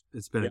 Yeah.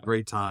 It's been a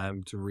great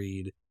time to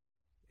read.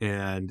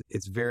 And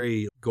it's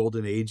very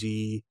golden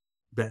agey,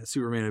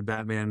 Superman and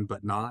Batman,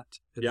 but not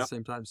at the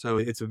same time. So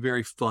it's a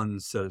very fun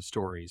set of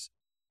stories.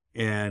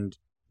 And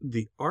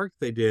the arc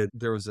they did,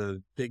 there was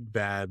a big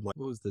bad, like,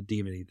 what was the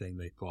demon-y thing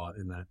they fought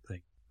in that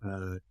thing?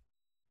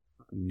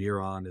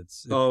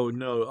 Neuron. Oh,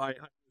 no. I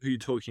who are you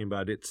talking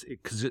about? It's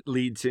because it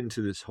leads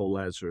into this whole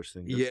Lazarus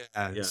thing.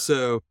 Yeah.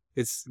 So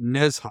it's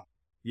Nezha.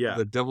 Yeah.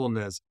 The devil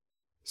Nez.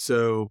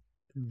 So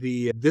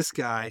this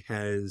guy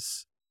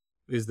is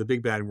the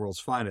big bad in World's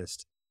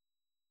Finest.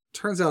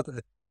 Turns out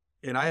that,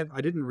 and I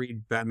didn't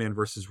read Batman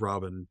versus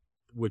Robin,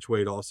 which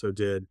Wade also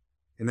did,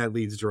 and that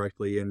leads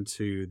directly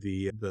into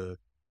the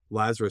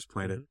Lazarus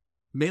Planet,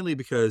 mainly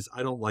because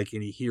I don't like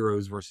any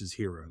heroes versus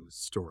heroes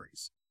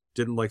stories.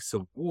 Didn't like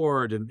Civil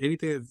War, didn't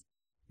anything that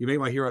you make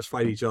my heroes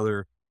fight each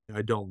other.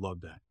 I don't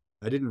love that.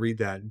 I didn't read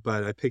that,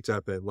 but I picked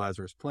up at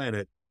Lazarus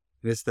Planet,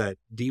 and it's that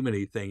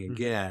demon-y thing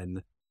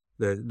again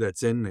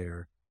that's in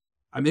there.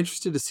 I'm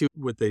interested to see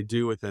what they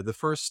do with that. The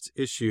first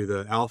issue,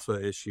 the alpha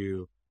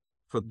issue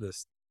for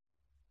this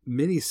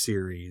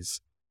mini-series,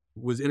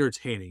 was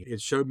entertaining.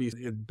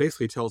 It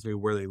basically tells me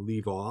where they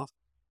leave off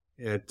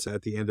at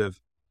the end of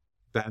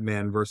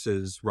Batman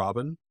versus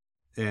Robin.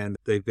 And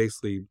they've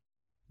basically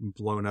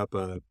blown up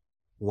a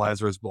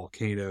Lazarus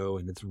volcano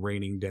and it's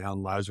raining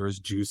down Lazarus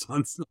juice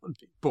on some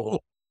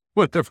people,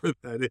 whatever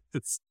that is.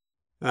 It's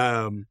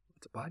a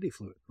body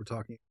fluid we're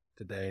talking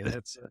today.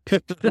 That's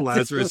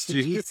Lazarus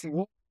juice.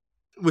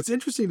 What's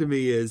interesting to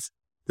me is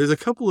there's a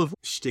couple of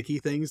sticky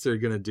things they're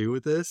going to do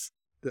with this.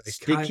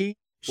 Sticky?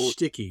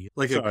 Sticky.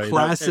 Like a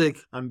classic.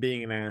 I'm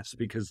being an ass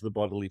because of the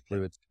bodily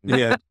fluids.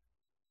 Yeah.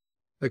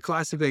 The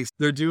classic things.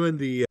 They're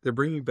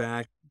bringing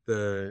back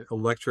the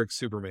electric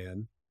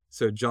Superman.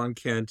 So John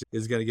Kent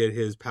is going to get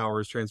his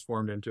powers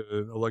transformed into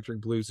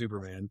electric blue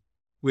Superman,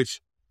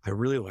 which I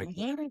really like.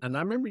 And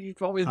I remember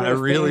you've always been a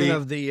fan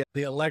of the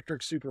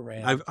electric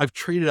Superman. I've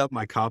traded up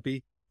my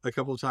copy a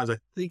couple of times. I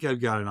think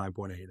I've got a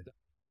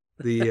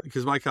 9.8.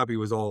 Because my copy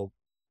was all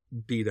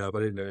beat up. I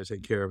didn't know how to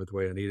take care of it the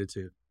way I needed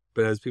to.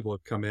 But as people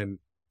have come in,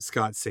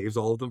 Scott saves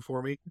all of them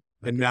for me.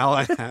 And now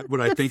I have what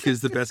I think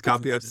is the best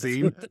copy I've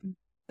seen.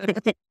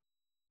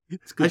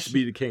 It's good to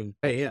be the king.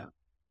 Hey, yeah.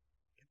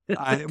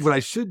 What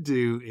I should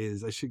do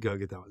is I should go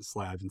get that one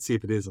slabbed and see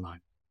if it is a 9.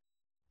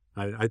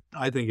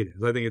 I think it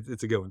is. I think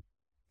it's a good one.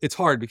 It's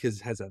hard because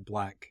it has that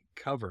black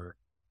cover,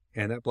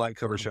 and that black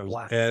cover shows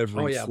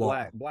every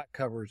flaw. Black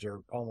covers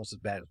are almost as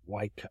bad as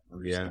white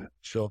covers. Yeah,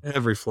 sure.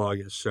 Every flaw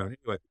gets shown.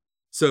 Anyway,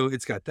 so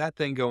it's got that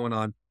thing going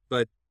on,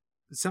 but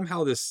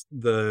somehow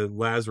the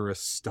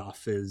Lazarus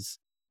stuff is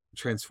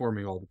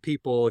transforming all the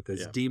people. It's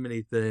this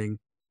demon-y thing.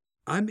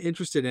 I'm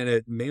interested in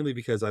it mainly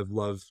because I've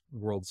loved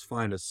World's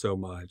Finest so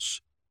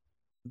much.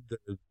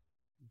 The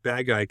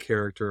bad guy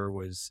character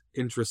was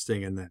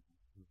interesting in that.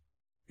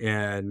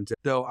 And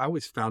though I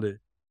always found it,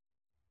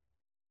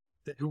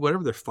 that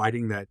whatever they're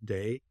fighting that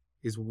day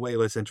is way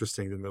less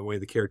interesting than the way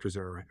the characters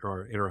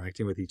are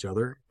interacting with each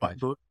other. Right.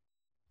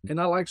 And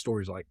I like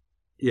stories like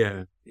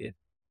Yeah.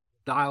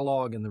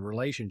 dialogue and the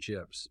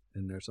relationships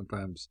in there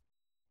sometimes.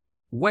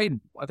 I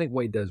think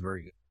Wade does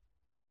very good.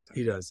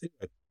 He does.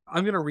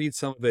 I'm going to read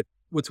some of it.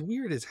 What's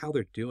weird is how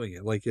they're doing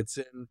it. Like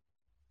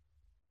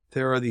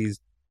there are this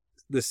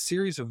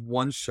series of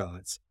one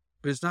shots,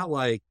 but it's not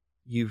like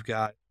you've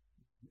got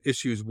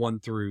issues 1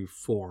 through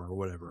 4 or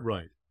whatever.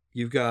 Right.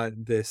 You've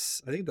got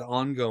this, I think the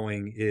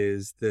ongoing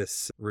is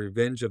this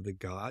Revenge of the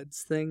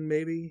Gods thing,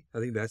 maybe. I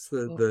think that's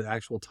the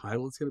actual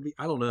title it's going to be.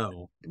 I don't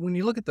know. When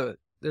you look at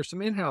there's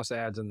some in-house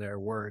ads in there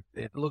where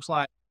it looks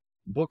like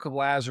Book of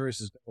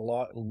Lazarus is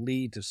going to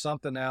lead to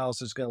something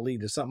else. It's going to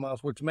lead to something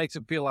else, which makes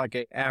it feel like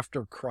a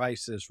after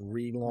crisis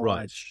relaunch.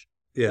 Right.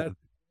 Yeah.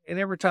 And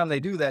every time they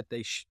do that,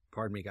 they,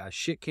 pardon me, guys,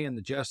 shit can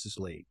the Justice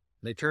League.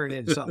 They turn it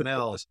into something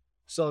else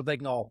so that they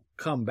can all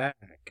come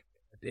back.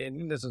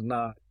 And this is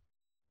not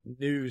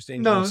news to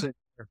anyone.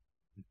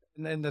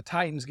 And then the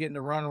Titans getting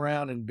to run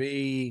around and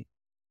be,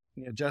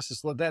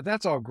 Justice League.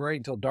 That's all great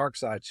until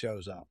Darkseid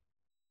shows up.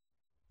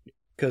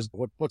 Because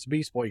what's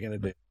Beast Boy going to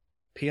do?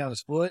 Pee on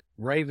his foot?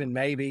 Raven,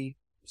 maybe.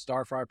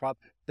 Starfire, pop.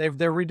 They're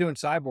redoing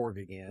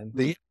Cyborg again.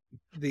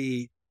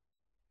 The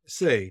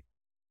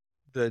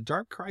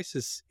Dark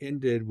Crisis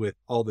ended with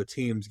all the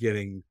teams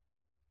getting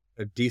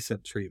a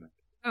decent treatment.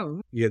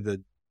 Oh. You had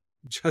the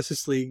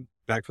Justice League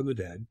back from the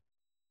dead.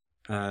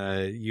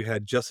 You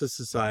had Justice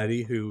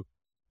Society, who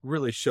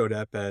really showed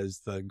up as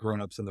the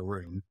grown-ups in the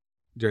room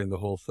during the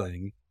whole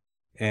thing.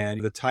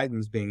 And the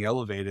Titans being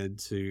elevated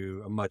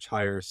to a much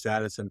higher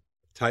status. And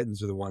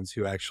Titans are the ones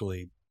who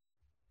actually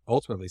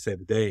ultimately save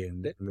the day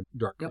in the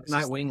Dark Crisis.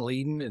 Nightwing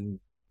leading and...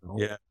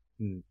 Yeah.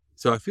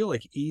 So I feel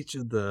like each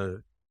of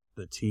the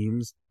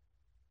teams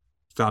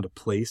found a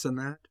place in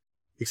that,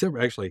 except for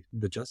actually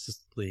the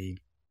Justice League.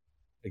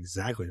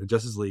 Exactly. The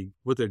Justice League,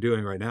 what they're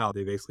doing right now,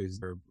 they basically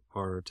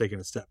are taking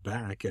a step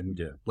back and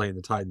letting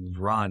the Titans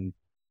run.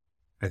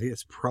 I think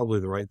it's probably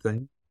the right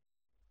thing.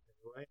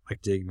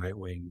 Like dig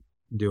Nightwing,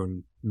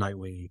 doing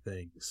Nightwing-y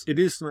things. It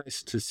is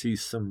nice to see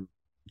some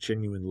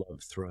genuine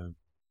love thrown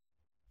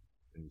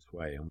in his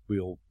way. And we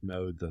all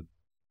know the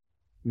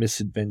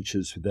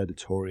misadventures with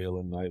editorial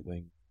and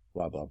Nightwing,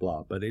 blah, blah,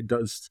 blah. But it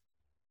does...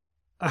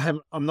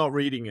 I'm not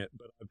reading it,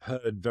 but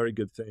I've heard very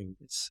good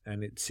things.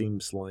 And it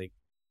seems like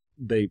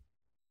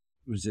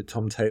was it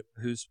Tom Taylor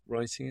who's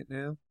writing it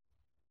now?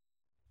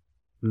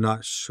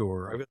 Not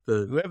sure.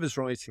 Whoever's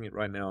writing it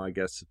right now, I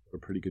guess, has got a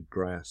pretty good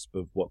grasp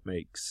of what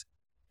makes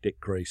Dick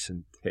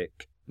Grayson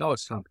tick. No,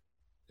 it's Tom.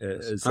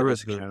 As a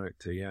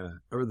character, yeah.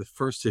 I read the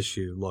first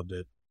issue, loved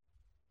it.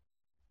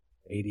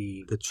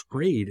 The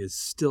trade is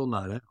still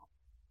not out.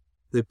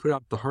 They put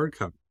out the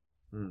hardcover.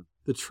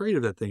 The trade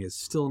of that thing is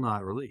still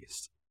not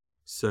released.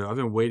 So I've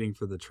been waiting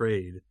for the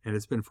trade, and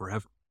it's been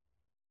forever.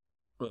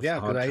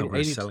 Yeah,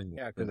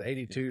 because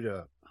 82 to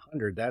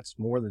 100, that's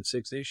more than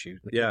 6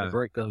 issues. Yeah.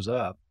 Break those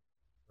up.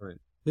 Right.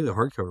 I think the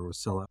hardcover was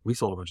selling. We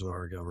sold a bunch of the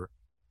hardcover.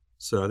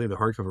 So I think the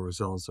hardcover was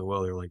selling so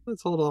well, they were like,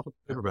 let's hold off on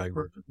the paperback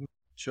version.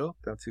 Sure,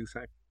 that's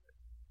exactly.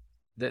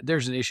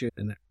 There's an issue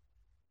in there.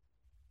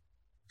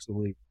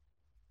 Absolutely.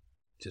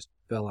 Just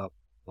fell out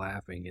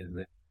laughing, isn't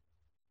it?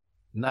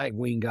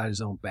 Nightwing got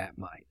his own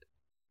Batmite.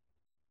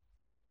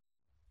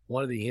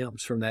 One of the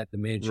imps from that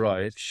dimension,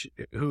 right,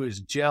 who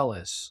is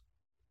jealous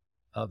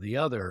of the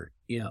other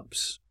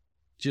imps,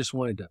 just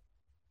wanted to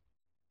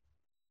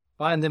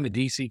find them a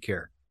DC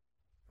character.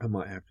 I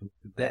might have to look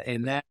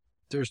at that.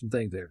 There's some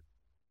things there.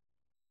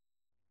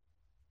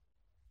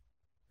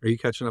 Are you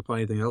catching up on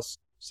anything else,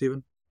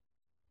 Stephen?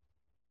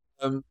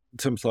 In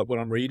terms of like what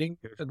I'm reading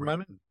at the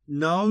moment?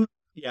 No.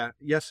 Yeah.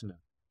 Yes and no.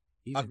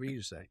 Easy for you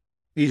to say.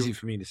 Easy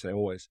for me to say,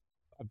 always.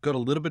 I've got a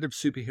little bit of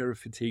superhero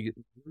fatigue.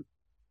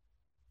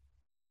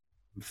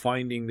 I'm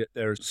finding that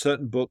there are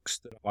certain books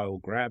that I will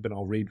grab and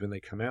I'll read when they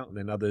come out, and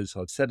then others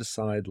I'll set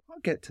aside. I'll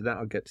get to that.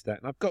 And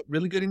I've got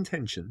really good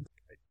intentions.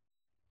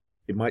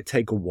 It might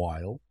take a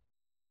while,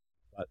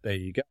 but there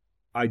you go.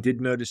 I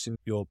did notice in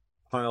your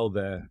pile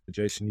there,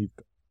 Jason, you've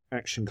got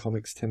Action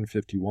Comics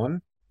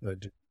 1051.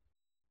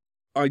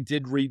 I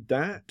did read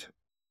that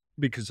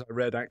because I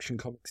read Action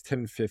Comics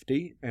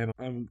 1050, and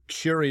I'm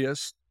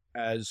curious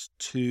as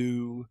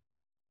to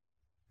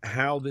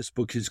how this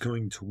book is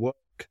going to work.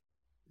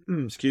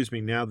 Excuse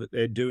me, now that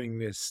they're doing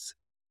this.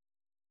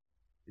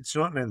 It's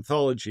not an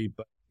anthology,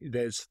 but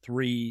there's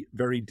 3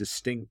 very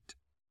distinct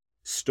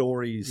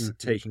stories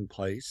taking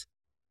place.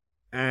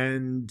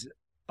 And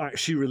I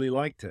actually really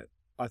liked it.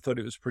 I thought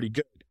it was pretty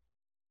good.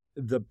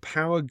 The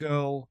Power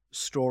Girl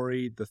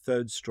story, the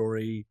 3rd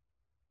story,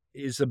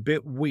 is a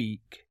bit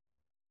weak,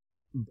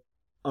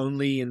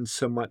 only in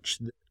so much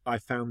that I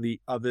found the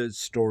other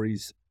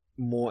stories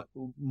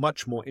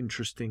much more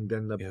interesting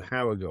than the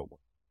Power Girl one.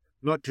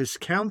 Not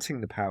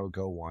discounting the Power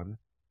Girl one,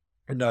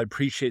 And I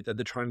appreciate that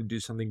they're trying to do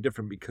something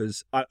different,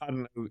 because I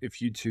don't know if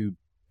you two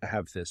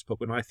have this, but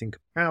when I think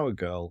of Power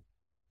Girl,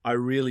 I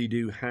really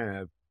do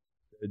have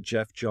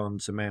Jeff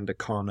Johns, Amanda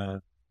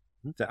Connor.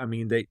 I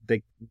mean,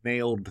 they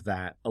nailed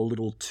that a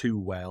little too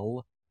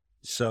well.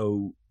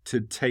 So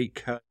to take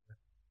her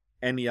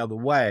any other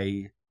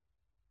way,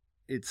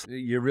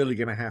 you're really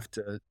going to have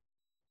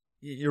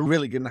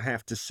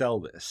to sell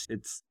this.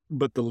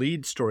 But the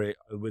lead story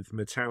with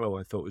Metallo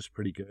I thought was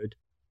pretty good.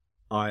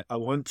 I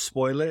won't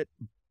spoil it.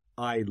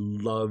 I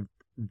loved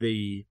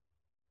the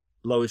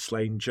Lois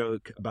Lane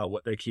joke about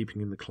what they're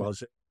keeping in the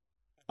closet.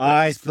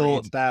 I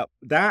thought that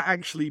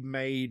actually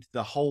made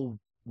the whole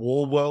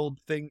War World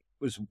thing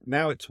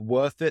now it's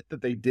worth it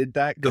that they did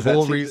that. The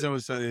whole reason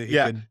was so that he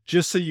could...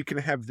 just so you can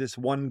have this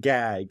one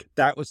gag.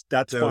 That's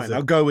fine.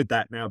 I'll go with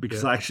that now,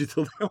 because I actually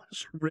thought that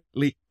was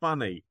really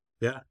funny.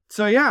 Yeah.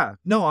 So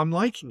no, I'm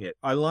liking it.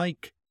 I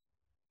like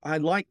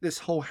this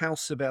whole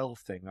House of L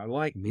thing. I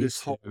like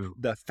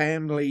the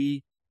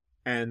family,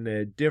 and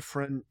they're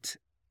different,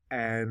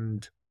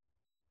 and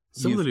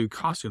some of the new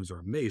costumes are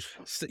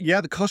amazing.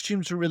 Yeah, the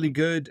costumes are really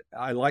good.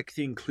 I like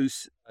the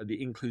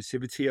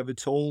inclusivity of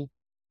it all.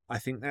 I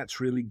think that's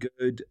really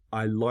good.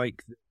 I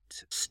like that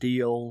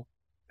Steele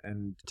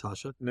and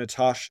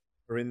Natasha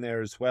are in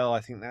there as well. I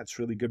think that's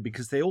really good,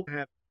 because they all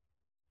have...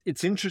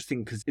 It's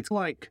interesting because it's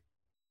like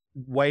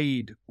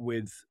Wade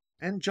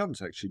and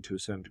Johns actually to a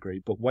certain degree,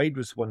 but Wade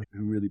was the one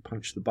who really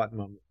punched the button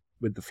on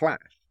with the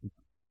Flash.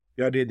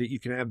 The idea that you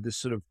can have this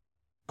sort of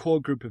core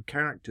group of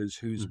characters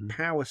whose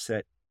power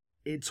set,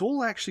 it's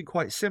all actually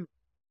quite simple,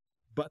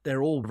 but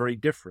they're all very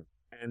different.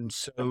 And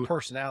so the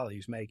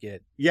personalities make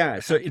it.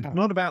 Yeah, so it's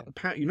not about the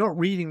power. You're not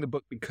reading the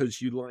book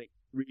because you like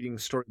reading a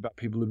story about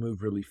people who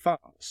move really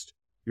fast.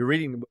 You're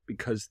reading the book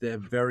because they're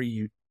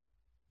very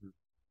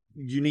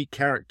unique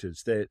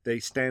characters. They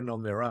stand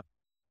on their own.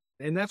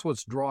 And that's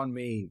what's drawn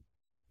me.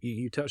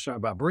 You touched on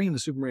about bringing the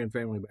Superman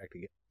family back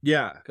together.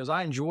 Yeah. Because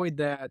I enjoyed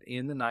that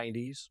in the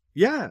 90s.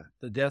 Yeah.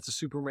 The death of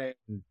Superman,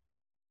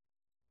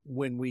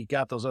 when we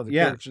got those other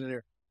characters in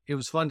there. It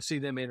was fun to see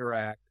them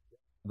interact.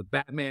 The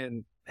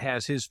Batman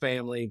has his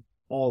family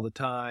all the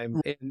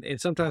time,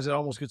 and sometimes it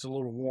almost gets a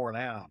little worn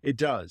out. It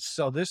does.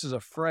 So this is a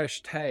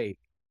fresh take.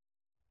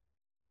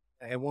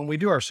 And when we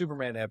do our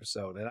Superman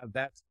episode, and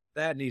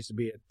that needs to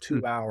be a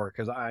 2-hour,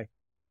 because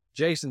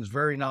Jason's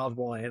very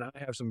knowledgeable, and I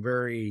have some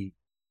very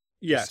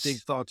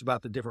distinct thoughts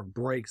about the different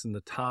breaks in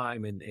the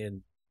time,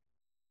 and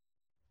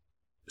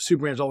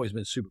Superman's always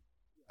been Superman.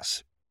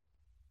 Yes.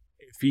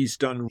 If he's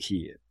done,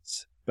 he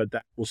is. But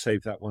we'll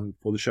save that one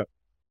for the show.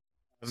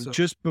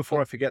 Just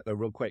before I forget, though,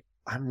 real quick,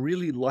 I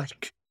really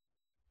like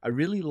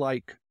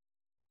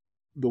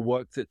the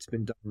work that's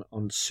been done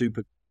on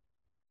Super,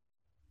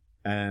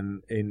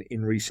 and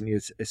in recent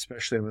years,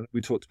 especially. I mean, we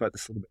talked about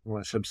this a little bit in the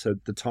last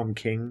episode, the Tom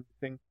King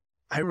thing.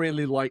 I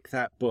really like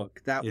that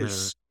book. That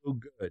was so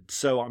good.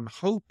 So I'm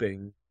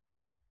hoping,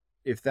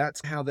 if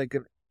that's how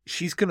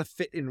she's gonna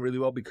fit in really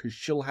well, because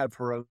she'll have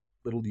her own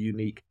little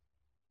unique.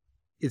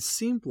 It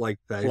seemed like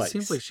that. Place. It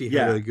seems like she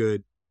had a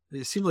good.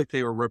 It seemed like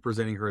they were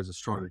representing her as a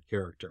stronger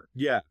character.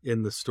 Yeah.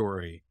 In the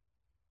story.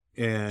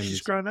 And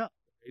she's grown up.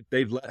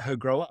 They've let her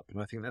grow up,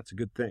 and I think that's a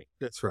good thing.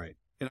 That's right.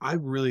 And I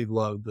really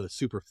love the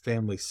super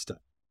family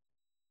stuff.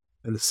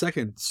 And the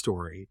second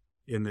story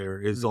in there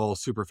is all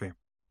super family.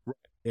 Right.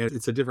 And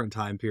it's a different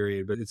time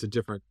period, but it's a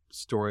different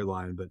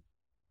storyline. But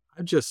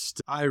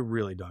I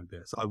really dug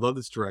this. I love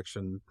this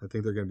direction. I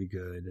think they're going to be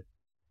good.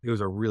 It was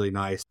a really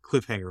nice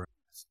cliffhanger.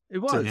 It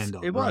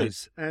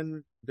was.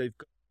 And they've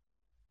got,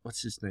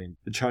 what's his name?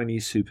 The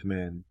Chinese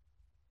Superman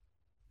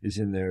is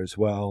in there as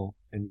well,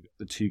 and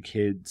the two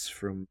kids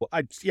from. Well,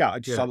 I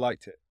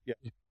liked it. Yeah,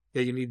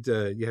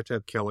 you have to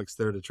have Kellex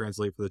there to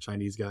translate for the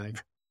Chinese guy,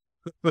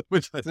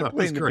 which I thought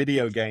was playing the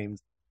video games.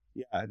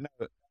 Yeah,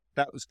 no,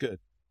 that was good.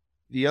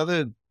 The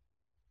other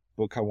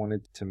book I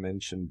wanted to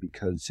mention,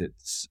 because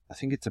I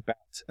think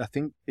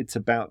it's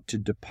about to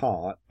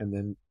depart, and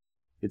then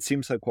it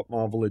seems like what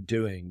Marvel are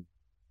doing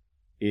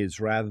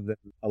is, rather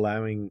than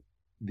allowing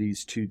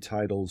these two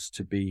titles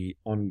to be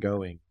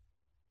ongoing,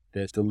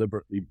 they're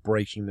deliberately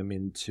breaking them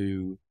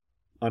into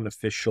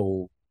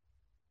unofficial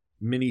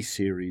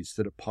miniseries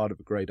that are part of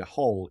a greater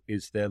whole.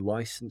 Is their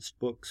licensed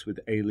books with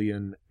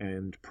Alien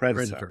and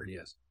Predator.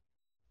 Yes.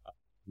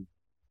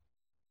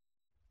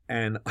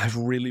 And I've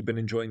really been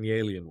enjoying the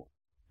Alien one,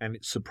 and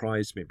it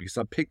surprised me, because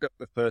I picked up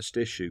the first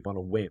issue on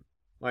a whim.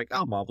 Like,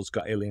 Marvel's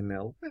got Alien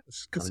now.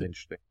 That's kind of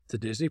interesting. It's a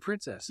Disney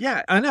princess.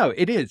 Yeah, I know,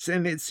 it is.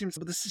 And but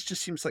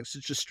just seems like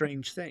such a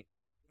strange thing.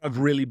 I've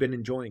really been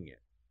enjoying it.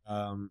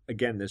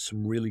 Again, there's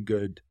some really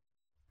good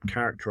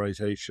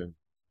characterization,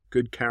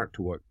 good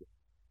character work.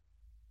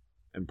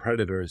 And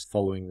Predator is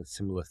following the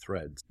similar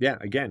threads. Yeah,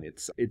 again,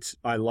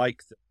 I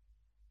like that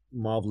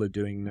Marvel are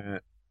doing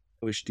that.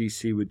 I wish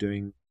DC were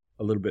doing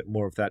a little bit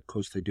more of that. Of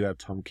course, they do have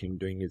Tom King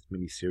doing his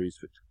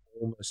miniseries, which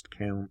almost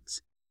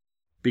counts,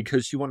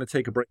 because you want to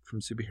take a break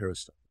from superhero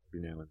stuff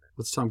every now and then.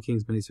 What's Tom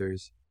King's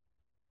miniseries?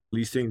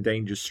 He's doing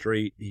Danger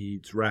Street.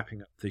 He's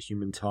wrapping up the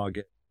Human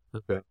Target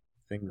thing.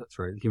 That's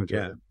right, Human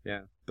Target.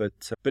 Yeah.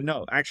 but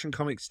no, Action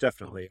Comics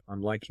definitely.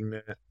 I'm liking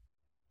that.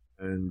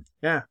 And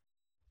yeah,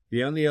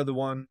 the only other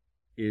one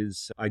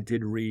is I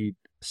did read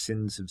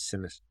Sins of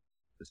Sinister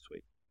this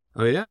week.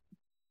 Oh yeah,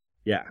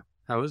 Yeah,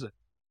 how is it?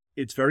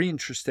 it's very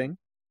interesting.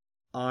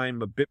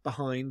 I'm a bit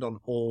behind on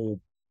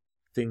all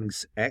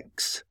things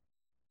X.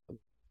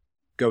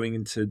 Going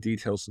into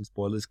details and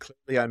spoilers,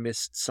 clearly I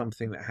missed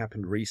something that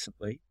happened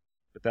recently,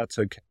 but that's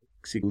okay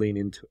because you can lean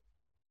into it.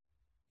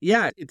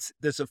 Yeah,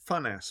 there's a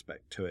fun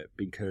aspect to it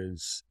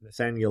because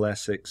Nathaniel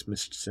Essex,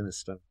 Mr.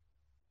 Sinister,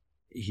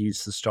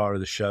 he's the star of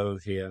the show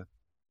here,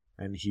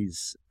 and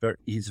he's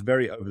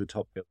very over the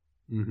top,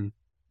 Mm-hmm.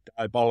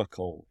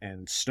 diabolical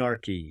and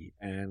snarky,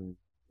 and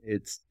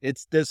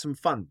there's some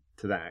fun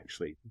to that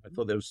actually. I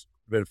thought there was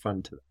a bit of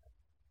fun to that.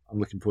 I'm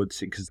looking forward to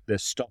see because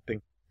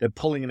they're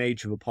pulling an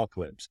Age of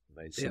Apocalypse.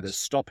 So they're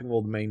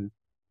stopping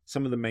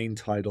some of the main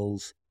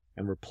titles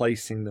and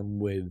replacing them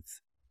with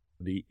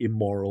the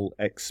immoral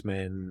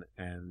X-Men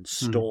and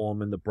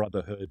Storm and the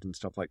Brotherhood and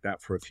stuff like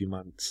that for a few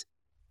months.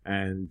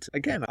 And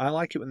again, I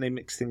like it when they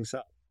mix things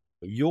up.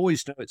 You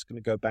always know it's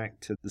going to go back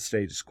to the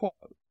status quo.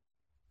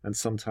 And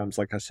sometimes,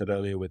 like I said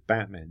earlier with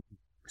Batman,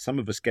 some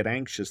of us get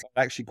anxious.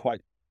 Actually,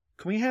 can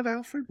we have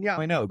Alfred? Yeah,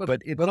 I know,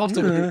 but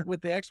also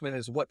with the X-Men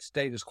is what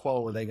status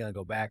quo are they going to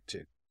go back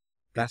to?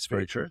 That's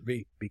very true.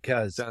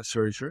 Because That's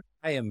very true.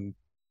 I am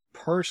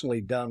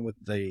personally done with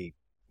the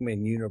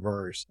X-Men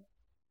universe.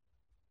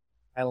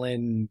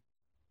 Ellen,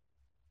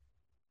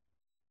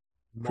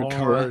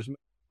 Mars,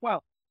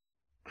 well,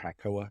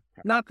 Krakoa.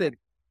 not that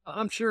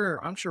I'm sure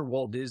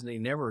Walt Disney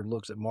never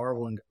looks at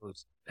Marvel and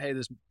goes, "Hey,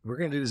 we're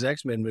going to do this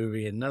X-Men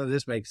movie, and none of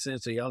this makes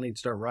sense. So y'all need to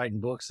start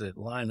writing books that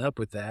line up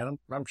with that."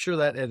 I'm sure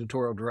that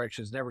editorial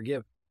direction is never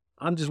given.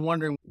 I'm just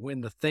wondering when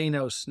the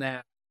Thanos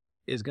snap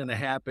is going to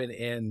happen,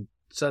 and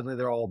suddenly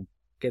they're all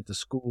get to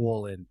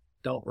school and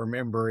don't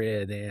remember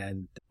it,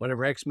 and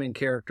whatever X-Men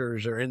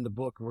characters are in the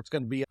book, what's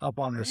going to be up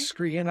on the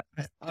screen.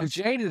 I'm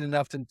jaded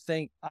enough to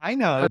think I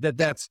know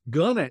that's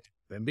gonna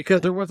happen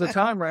because there was a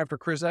time right after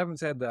Chris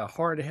Evans had the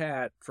hard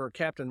hat for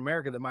Captain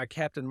America that my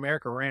Captain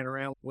America ran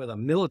around with a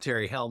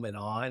military helmet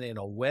on and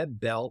a web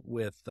belt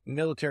with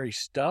military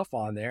stuff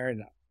on there,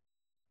 and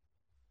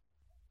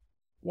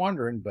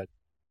wondering, but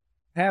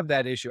have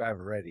that issue I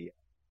haven't read it yet.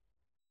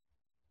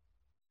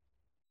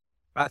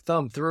 I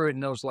thumbed through it and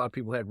noticed a lot of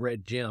people had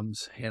red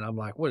gems, and I'm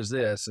like, what is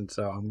this? And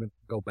so I'm going to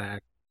go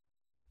back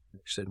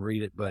and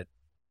read it. But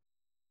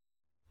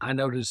I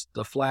noticed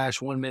the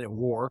Flash 1 Minute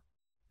War,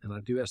 and I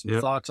do have some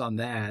thoughts on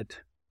that.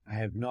 I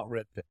have not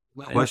read that.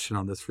 Question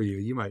on this for you.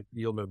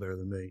 You'll know better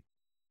than me.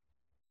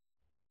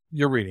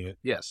 You're reading it.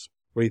 Yes.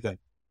 What do you think?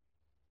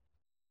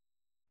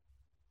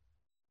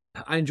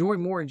 I enjoy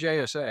more in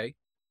JSA.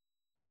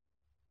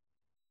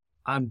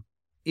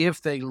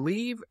 If they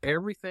leave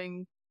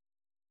everything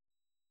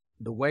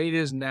the way it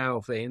is now,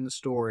 if they end the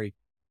story,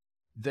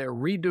 they're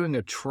redoing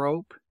a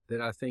trope that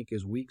I think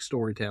is weak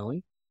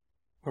storytelling.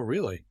 Oh,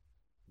 really?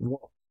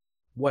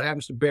 What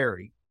happens to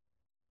Barry?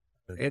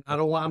 And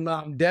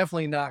I'm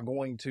definitely not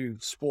going to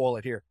spoil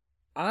it here.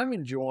 I'm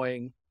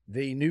enjoying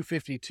the New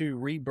 52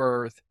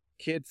 Rebirth,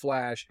 Kid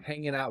Flash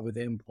hanging out with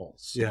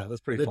Impulse. Yeah,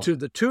 that's pretty fun.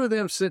 The two of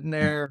them sitting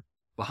there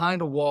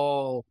behind a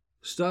wall,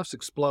 stuff's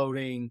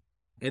exploding,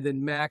 and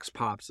then Max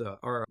pops up,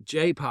 or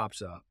Jay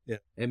pops up. Yeah.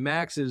 And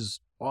Max is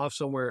off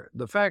somewhere.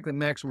 The fact that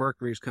Max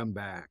Mercury's come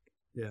back,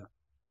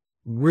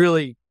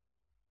 really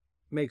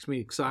makes me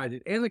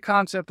excited. And the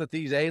concept that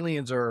these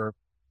aliens are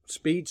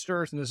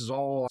speedsters and this is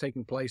all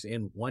taking place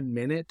in 1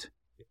 minute,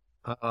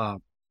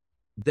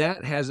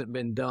 that hasn't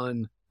been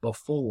done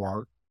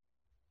before.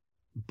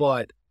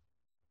 But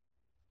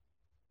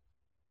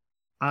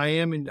I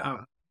am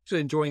actually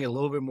enjoying it a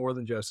little bit more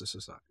than Justice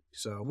Society.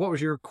 So, what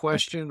was your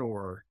question?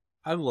 Or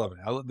I'm loving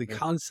it. I love the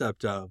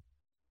concept of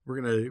we're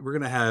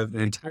gonna have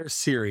an entire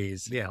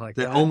series like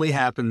that only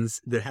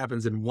happens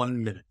in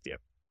 1 minute.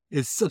 Yep.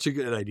 It's such a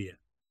good idea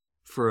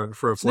for a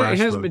Flash. It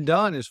hasn't book. been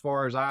done as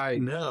far as I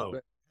know.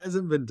 It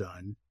hasn't been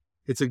done.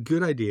 It's a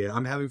good idea.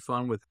 I'm having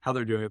fun with how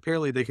they're doing it.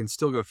 Apparently they can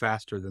still go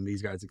faster than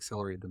these guys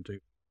accelerate them to,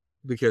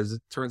 because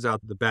it turns out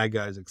the bad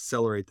guys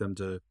accelerate them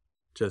to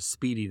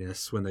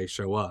speediness when they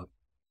show up.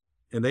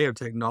 And they have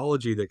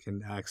technology that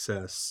can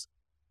access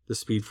the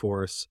Speed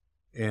Force.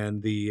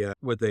 And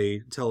what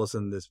they tell us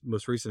in this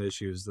most recent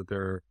issue is that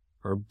there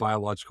are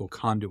biological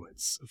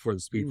conduits for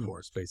the Speed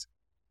Force, basically.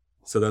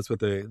 So that's what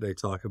they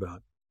talk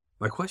about.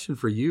 My question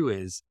for you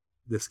is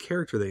this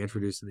character they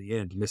introduced at the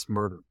end, Miss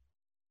Murder.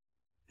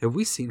 Have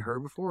we seen her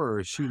before, or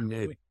is she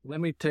new?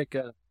 Let me take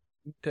a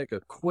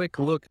quick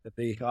look at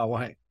the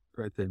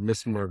right there,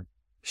 Miss Murder.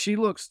 She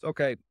looks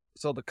okay.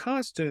 So the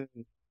costume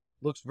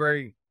looks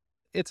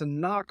it's a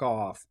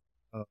knockoff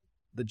of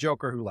the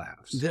Joker Who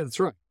Laughs. Yeah, that's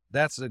right.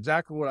 That's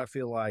exactly what I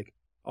feel like.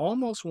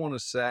 Almost want to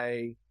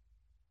say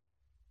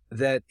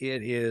that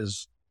it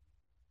is,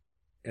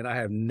 and I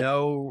have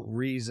no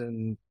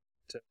reason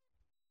to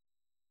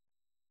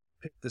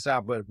pick this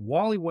out, but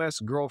Wally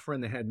West's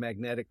girlfriend that had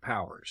magnetic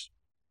powers.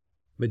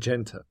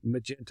 Magenta,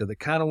 that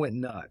kind of went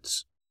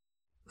nuts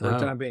for the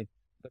time being.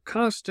 the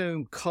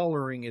costume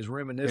coloring is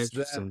reminiscent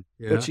of that.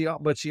 Interesting. Yeah.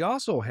 But she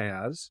also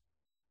has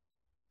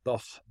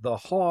the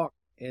hawk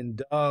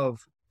and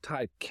dove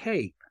type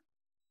cape,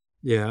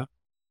 Yeah.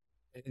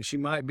 and she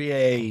might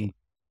be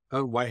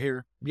Oh, white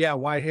hair.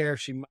 white hair.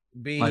 She might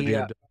be, Might be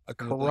a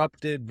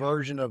corrupted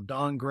version of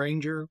Dawn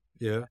Granger.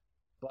 Yeah.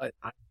 But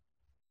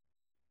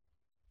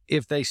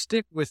if they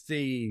stick with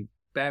the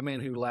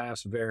Batman Who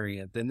Laughs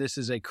variant, then this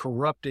is a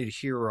corrupted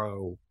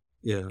hero.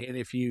 Yeah. And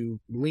if you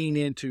lean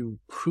into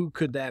who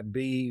could that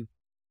be,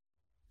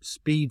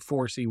 Speed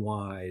Forcey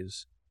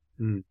wise,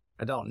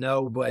 I don't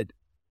know. But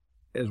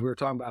as we were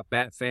talking about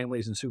Bat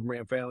families and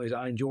Superman families,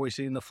 I enjoy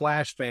seeing the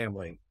Flash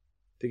family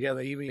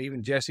together.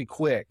 Even Jesse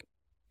Quick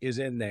is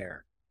in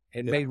there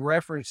and made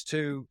reference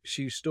to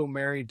she's still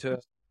married to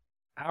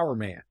Our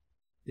Man.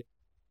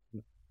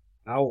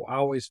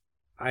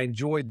 I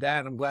enjoyed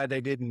that. I'm glad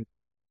they didn't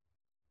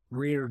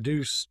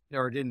reintroduce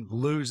or didn't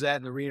lose that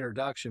in the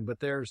reintroduction. But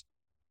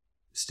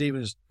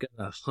Steven's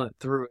gonna hunt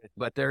through it.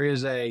 But there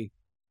is like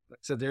I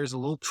said, there's a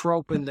little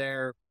trope in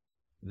there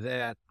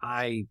that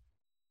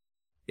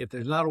if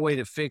there's not a way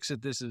to fix it,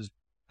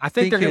 I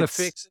think they're gonna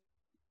fix it.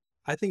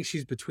 I think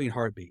she's between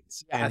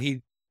heartbeats, Yeah.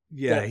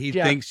 and he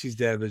thinks she's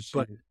dead,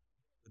 but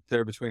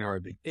they're between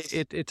heartbeats.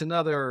 It's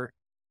another.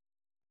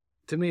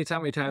 To me, it's how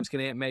many times can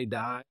Aunt May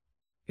die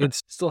and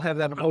still have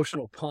that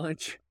emotional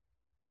punch?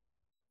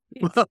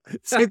 Well,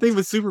 same thing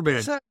with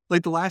Superman.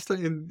 Like the last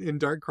time in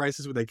Dark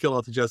Crisis when they kill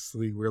off the Justice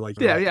League, we're like,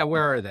 yeah,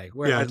 where are they?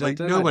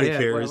 Nobody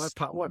cares.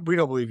 We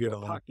don't believe you at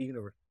all. Hockey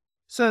universe.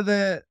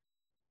 So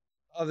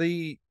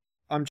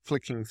I'm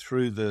flicking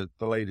through the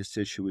latest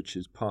issue, which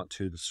is part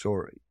 2 of the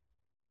story.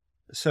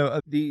 So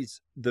are these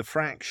the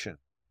Fraction?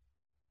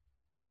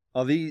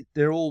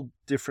 They're all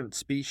different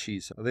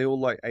species? Are they all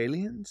like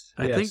aliens?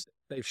 I think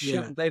they've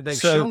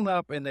shown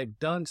up and they've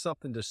done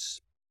something to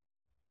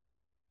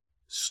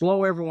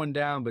slow everyone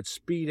down, but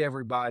speed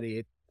everybody.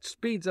 It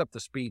speeds up the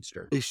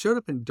speedster. They showed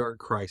up in Dark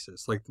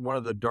Crisis, like one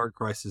of the Dark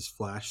Crisis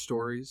Flash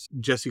stories.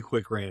 Jesse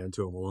Quick ran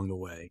into them along the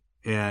way,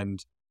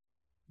 and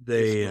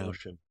they.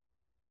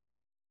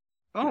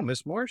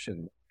 Miss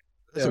Martian.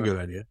 That's a good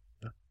idea.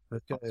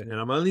 And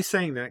I'm only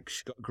saying that because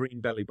she's got a green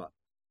belly button.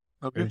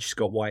 Okay, and she's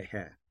got white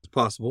hair. it's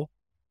possible.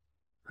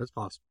 That's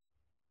possible.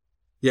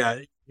 Yeah,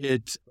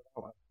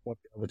 What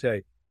I would tell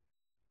you,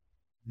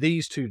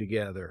 these two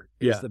together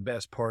is the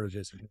best part of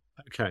this.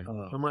 Okay,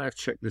 I might have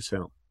to check this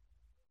out.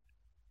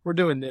 We're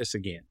doing this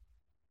again.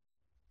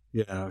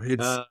 Yeah,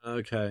 it's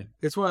okay.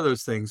 It's one of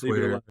those things Leave it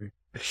where alone.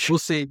 we'll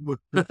see.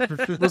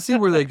 We'll see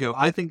where they go.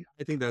 I think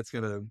that's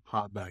gonna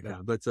pop back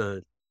out. But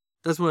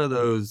that's one of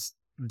those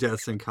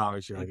deaths in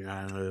comics. You're like,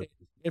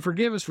 And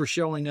forgive us for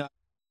showing up.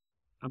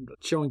 I'm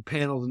showing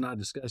panels and not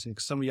discussing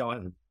because some of y'all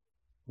haven't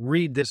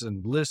read this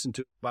and listen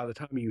to it. By the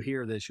time you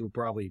hear this, you'll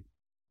probably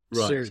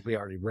seriously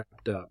already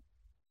wrapped up.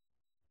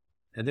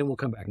 And then we'll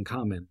come back and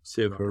comment.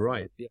 See if we're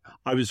right. Yeah.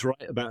 I was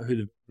right about who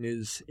the villain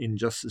is in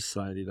Justice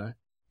Society, though.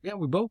 Yeah,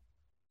 we both.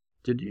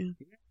 Did you?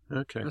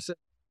 Okay. I said,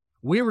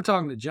 we were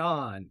talking to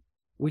John.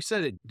 We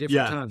said it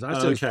different times. I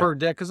said it's per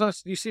deck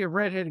because you see a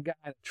redheaded guy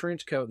in a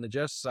trench coat in the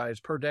Justice Society. It's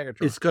per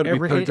Degatron. It's got to be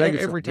per Degatron.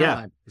 Every time.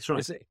 Yeah, that's right.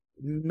 It's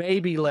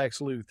maybe Lex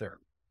Luthor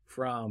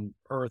from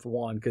Earth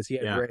 1 because he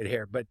had red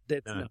hair, but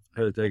that's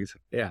per Degatron.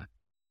 Yeah.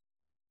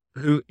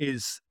 Who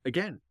is,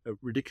 again, a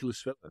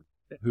ridiculous villain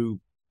who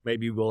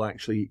maybe we'll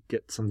actually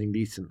get something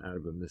decent out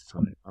of him this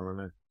time. I don't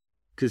know.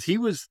 Because he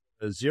was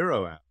a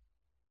Zero out.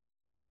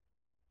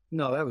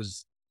 No, that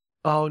was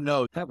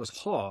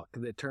Hawk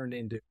that turned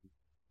into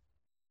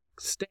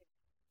Stan.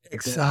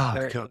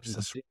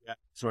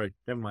 Sorry,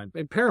 never mind.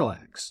 And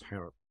Parallax.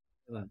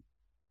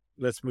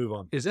 Let's move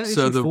on. Is that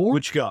issue 4?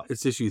 What you got?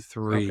 it's issue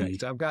 3. Okay,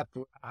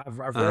 so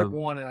I've read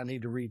 1 and I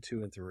need to read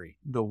 2 and 3.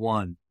 The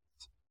one.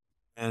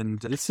 And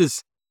this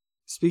is,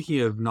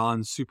 speaking of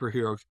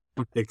non-superhero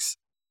comics,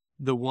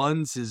 The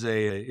Ones is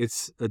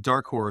it's a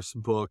Dark Horse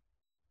book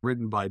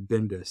written by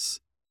Bendis.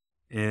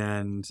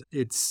 And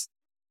it's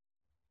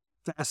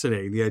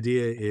fascinating. The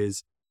idea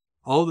is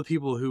all the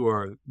people who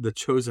are the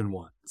chosen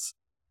ones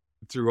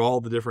through all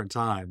the different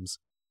times,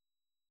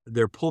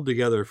 they're pulled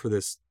together for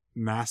this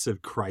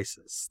massive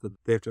crisis that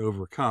they have to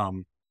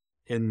overcome,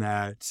 in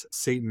that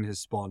Satan has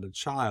spawned a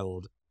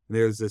child. And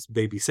there's this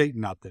baby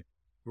Satan out there.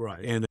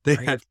 Right. And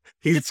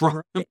he's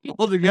brought them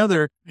all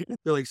together.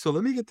 They're like, so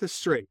let me get this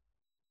straight.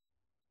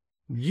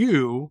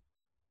 You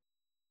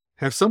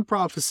have some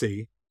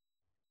prophecy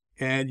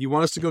and you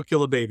want us to go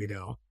kill a baby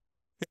now.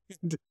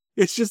 And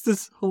it's just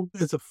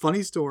it's a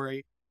funny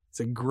story. It's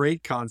a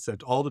great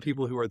concept. All the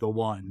people who are the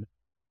one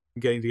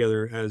getting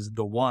together as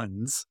the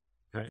ones.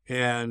 Okay.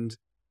 And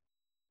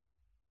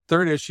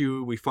third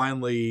issue,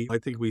 I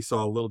think we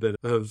saw a little bit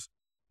of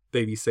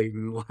baby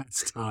Satan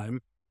last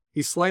time.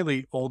 He's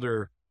slightly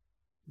older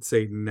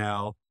Satan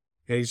now,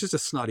 and he's just a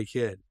snotty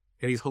kid,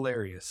 and he's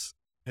hilarious.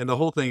 And the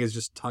whole thing is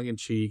just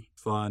tongue-in-cheek,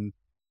 fun.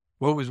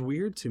 What was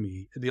weird to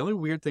me, the only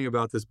weird thing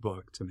about this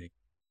book to me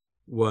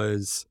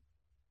was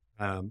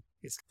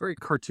it's very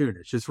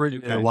cartoonish. It's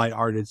written in a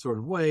light-hearted sort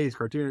of way. It's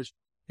cartoonish,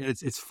 and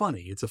it's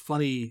funny. It's a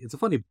funny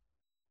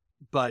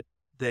but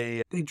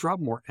they drop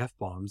more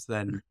F-bombs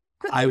than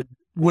I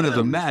would have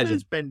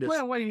imagined.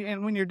 Well,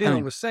 when you're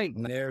dealing with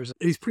Satan,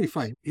 He's pretty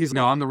funny.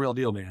 No, I'm the real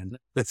deal, man.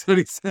 That's what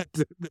he said.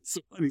 That's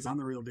what he's on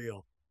the real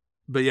deal.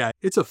 But yeah,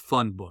 it's a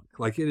fun book.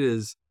 Like it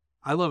is.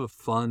 I love a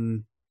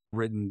fun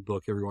written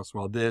book every once in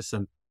a while. This,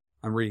 and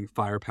I'm reading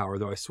Firepower,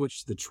 though I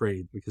switched to the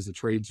trade because the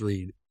trades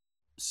read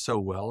so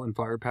well in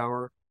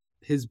Firepower.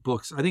 I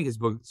think his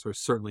books are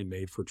certainly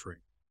made for trade.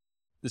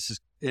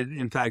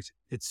 In fact,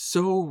 it's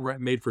so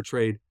made for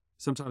trade.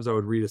 Sometimes I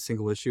would read a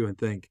single issue and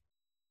think,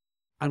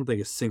 I don't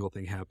think a single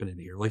thing happened in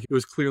here. Like it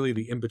was clearly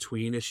the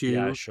in-between issue.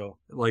 Yeah, sure.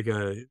 Like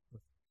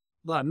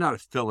not a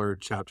filler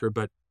chapter,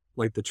 but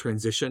like the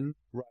transition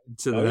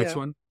to the next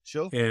one.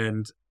 Sure.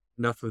 And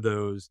enough of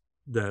those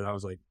that I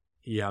was like,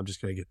 yeah, I'm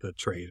just going to get the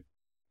trade.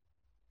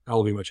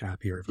 I'll be much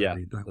happier if I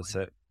read that one.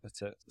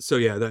 That's it. So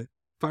yeah, that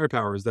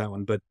Firepower is that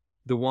one, but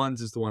The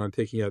Ones is the one I'm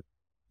picking up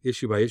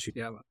issue by issue.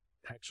 Yeah,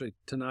 actually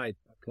tonight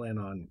I plan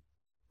on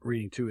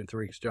reading 2 and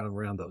 3 because John will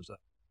round those up.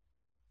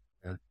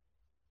 Yeah.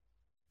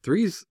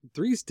 Three's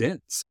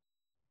dense.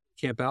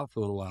 Camp out for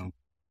a little while.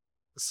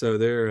 So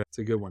it's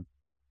a good one.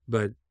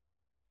 But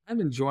I'm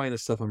enjoying the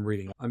stuff I'm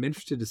reading. I'm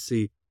interested to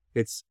see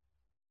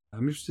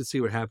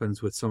what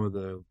happens with some of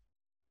the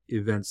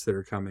events that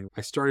are coming.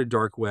 I started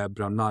Dark Web,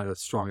 but I'm not a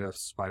strong enough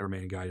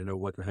Spider-Man guy to know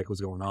what the heck was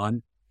going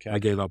on. Okay. I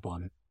gave up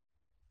on it.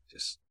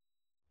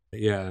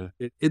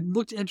 It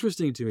looked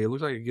interesting to me. It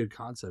looked like a good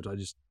concept. I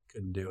just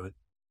couldn't do it.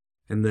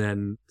 And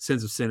then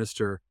Sins of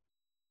Sinister,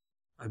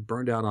 I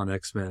burned out on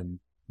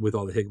X-Men with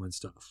all the Hickman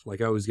stuff. Like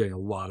I was getting a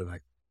lot of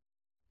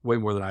way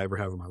more than I ever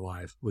have in my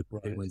life with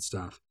Hickman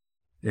stuff.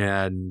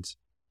 And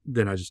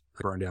then I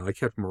burned out. I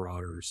kept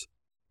Marauders,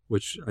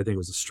 which I think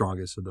was the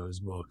strongest of those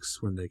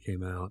books when they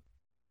came out.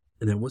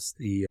 And then what's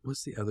the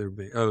other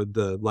big? Oh,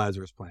 the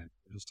Lazarus Planet.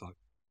 It's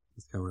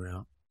coming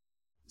out.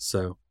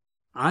 So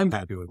I'm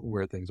happy with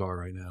where things are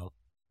right now.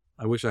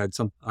 I wish I had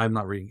I'm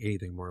not reading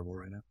anything Marvel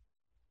right now.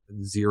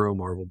 0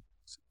 Marvel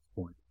books at this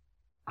point.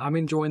 I'm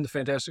enjoying the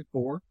Fantastic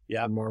Four.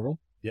 Yeah, Marvel.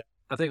 Yeah,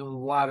 I think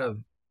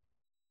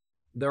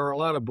there are a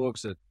lot of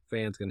books that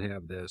fans can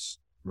have this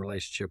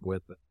relationship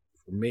with, but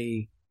for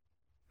me,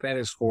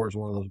 Fantastic Four is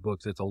one of those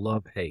books that's a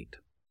love-hate.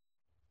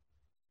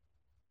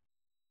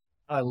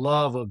 I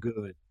love a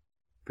good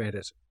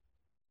fantasy.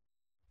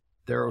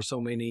 There are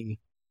so many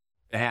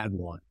bad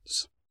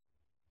ones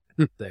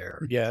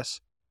there.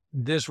 Yes.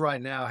 This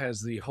right now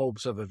has the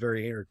hopes of a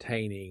very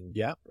entertaining.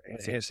 Yeah.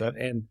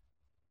 And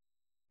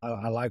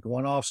I like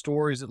one-off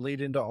stories that lead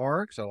into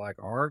arcs. I like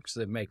arcs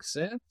that make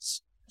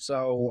sense.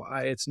 So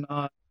it's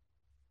not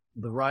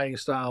the writing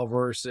style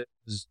versus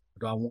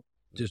do I want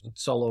just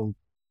solo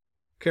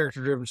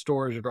character-driven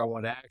stories or do I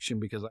want action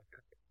because I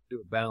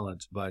do a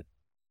balance. But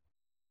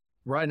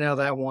right now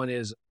that one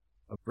is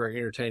a very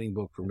entertaining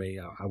book for me.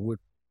 I would,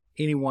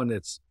 anyone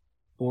that's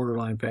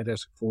borderline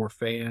Fantastic Four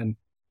fan,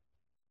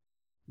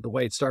 the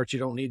way it starts, you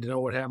don't need to know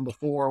what happened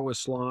before with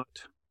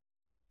Slott.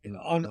 I'd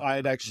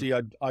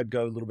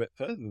go a little bit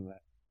further than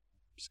that,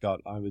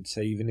 Scott. I would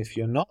say even if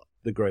you're not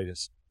the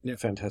greatest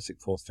Fantastic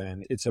Four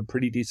fan, it's a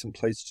pretty decent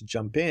place to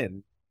jump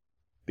in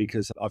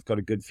because I've got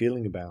a good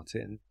feeling about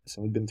it. And it's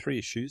only been 3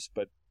 issues,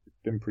 but it's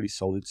been pretty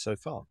solid so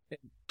far.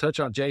 Touch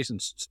on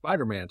Jason's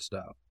Spider-Man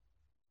stuff.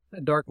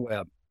 That Dark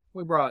Web.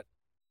 We brought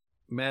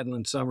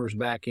Madeline Summers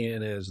back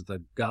in as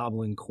the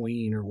Goblin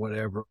Queen or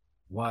whatever.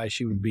 Why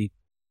she would be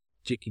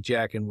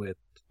jicky-jacking with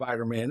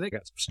Spider-Man. They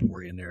got some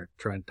story in there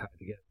trying to tie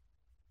together.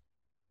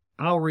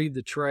 I'll read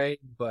the trade,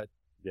 but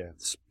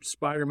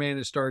Spider-Man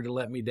has started to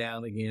let me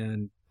down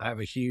again. I have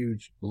a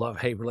huge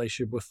love-hate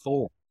relationship with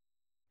Thor.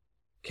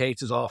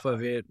 Cates is off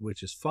of it,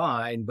 which is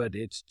fine, but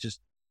it's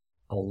just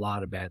a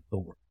lot of bad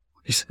Thor.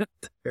 He's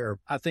there.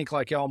 I think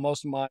like y'all,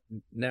 most of my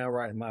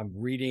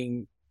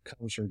reading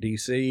comes from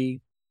DC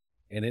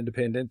and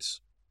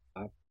Independence.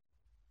 I've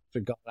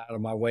gone out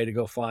of my way to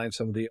go find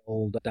some of the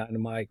old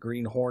Dynamite,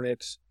 Green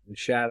Hornets, and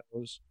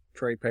Shadows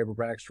trade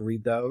paperbacks to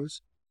read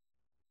those.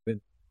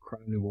 Been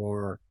Crime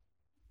Noir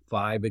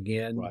vibe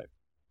again. Right.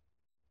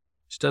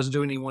 Which doesn't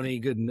do anyone any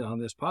good on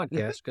this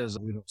podcast because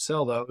we don't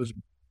sell those.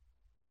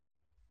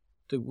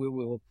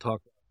 We'll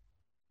talk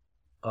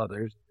about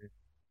others.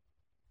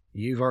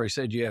 You've already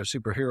said you have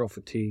superhero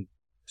fatigue,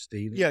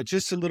 Steve. Yeah,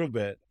 just a little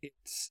bit.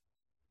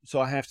 So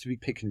I have to be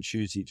pick and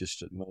choosy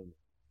just at the moment.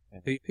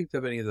 Have you picked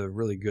up any of the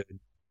really good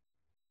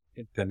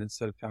independents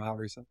that have come out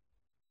recently?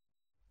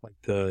 Like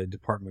the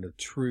Department of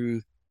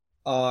Truth?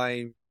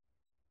 I'm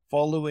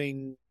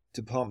following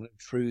Department of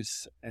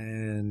Truth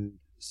and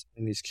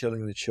He's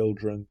Killing the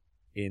Children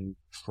in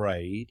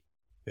trade.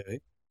 Okay.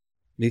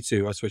 Me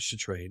too. I switched to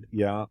trade.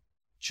 Yeah.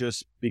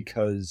 Just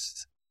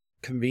because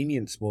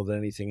convenience more than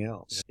anything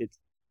else. It's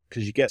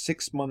because you get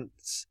 6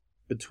 months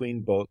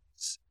between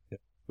books,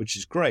 which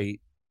is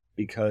great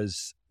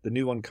because the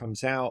new one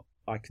comes out,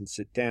 I can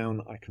sit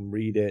down, I can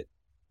read it,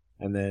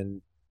 and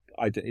then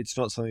it's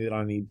not something that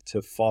I need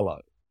to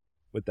follow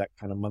with that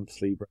kind of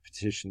monthly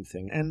repetition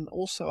thing. And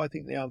also, I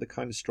think they are the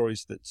kind of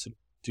stories that sort of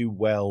do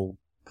well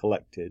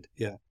collected.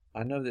 Yeah.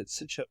 I know that's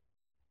such a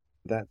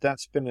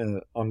That's been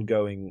an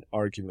ongoing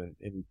argument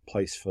in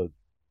place for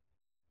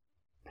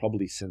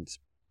probably since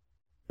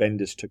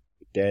Bendis took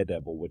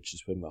Daredevil, which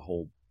is when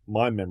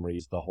my memory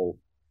is the whole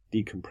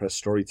decompressed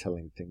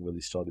storytelling thing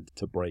really started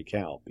to break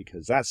out,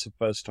 because that's the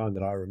first time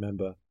that I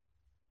remember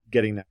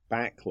getting that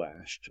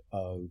backlash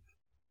of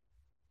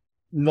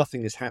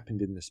nothing has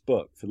happened in this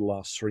book for the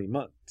last 3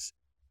 months.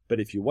 But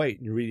if you wait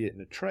and you read it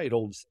in a trade,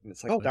 all of a sudden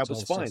it's like, oh, that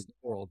was fine.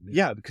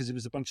 Yeah, because it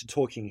was a bunch of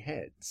talking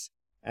heads.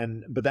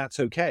 But that's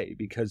okay,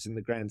 because in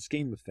the grand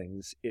scheme of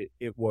things,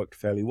 it worked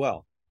fairly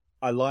well.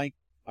 I like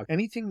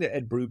anything that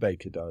Ed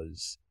Brubaker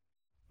does,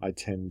 I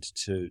tend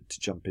to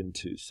jump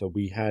into. So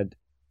we had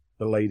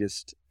the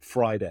latest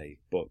Friday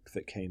book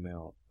that came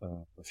out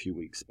a few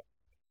weeks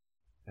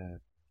back.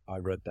 I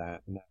read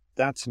that, and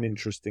that's an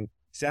interesting.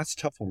 That's a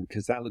tough one,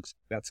 because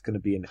that's going to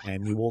be an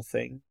annual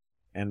thing,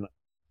 and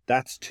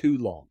that's too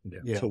long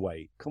to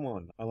wait. Come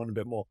on, I want a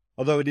bit more.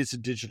 Although it is a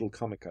digital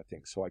comic, I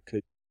think, so I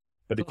could.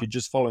 But if you're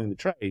just following the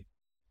trade,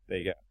 there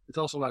you go. It's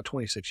also about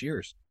 26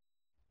 years.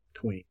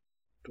 20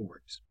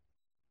 stories.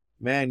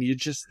 Man, you're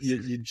just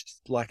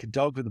like a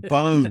dog with a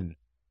bone.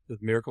 The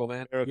Miracle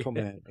Man. Miracle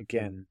Man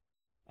again.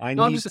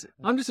 I'm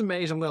just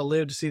amazed I'm going to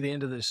live to see the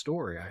end of this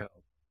story. I hope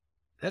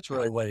that's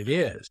really what it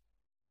is.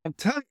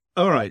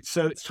 All right,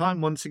 so it's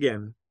time once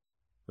again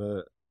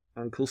for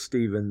Uncle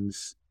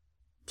Stephen's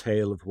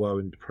tale of woe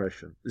and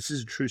depression. This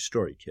is a true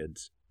story,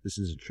 kids. This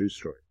is a true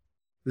story.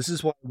 This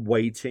is why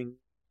waiting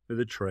for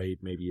the trade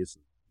maybe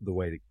isn't the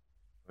way to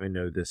go. I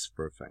know this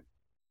for a fact.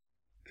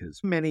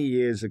 Because many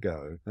years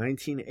ago,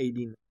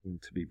 1989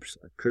 to be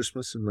precise,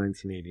 Christmas of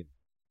 1989,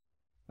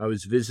 I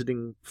was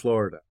visiting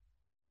Florida,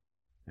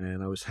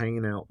 and I was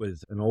hanging out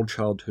with an old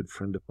childhood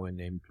friend of mine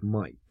named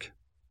Mike.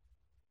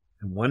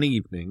 And one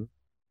evening,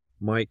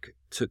 Mike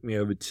took me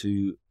over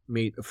to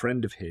meet a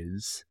friend of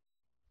his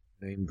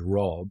named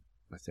Rob,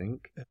 I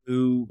think,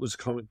 who was a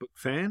comic book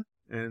fan.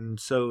 And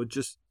so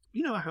just,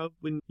 you know how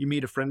when you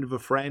meet a friend of a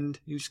friend,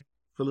 you just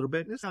for a little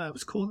bit, that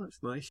was cool,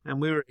 that's nice.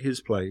 And we were at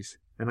his place,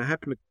 and I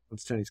happened to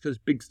understand he's got this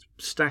big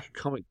stack of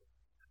comic books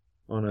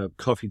on a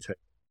coffee table.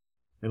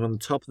 And on the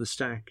top of the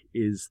stack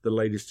is the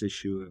latest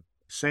issue of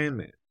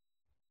Sandman.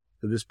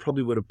 So this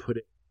probably would have put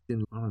it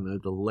in, I don't know,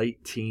 the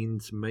late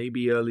teens,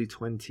 maybe early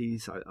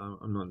 20s.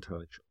 I'm not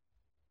entirely sure.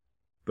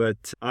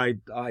 But I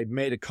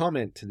made a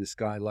comment to this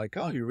guy like,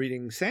 oh, you're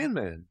reading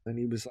Sandman? And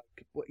he was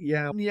like, well,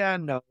 yeah,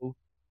 no.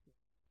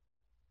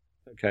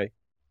 Okay.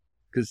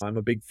 Because I'm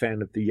a big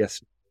fan of the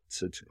yes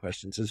answer to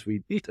questions, as we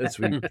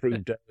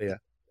proved earlier.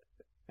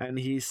 And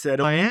he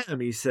said, I am.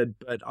 He said,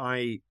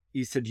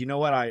 you know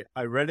what?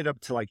 I read it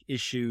up to like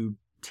issue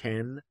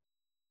 10,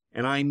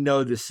 and I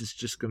know this is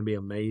just going to be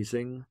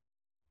amazing,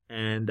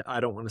 and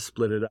I don't want to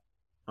split it up.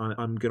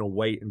 I'm going to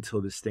wait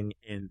until this thing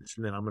ends,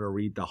 and then I'm going to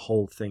read the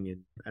whole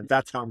thing, and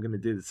that's how I'm going to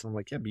do this. And I'm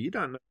like, yeah, but you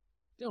don't know.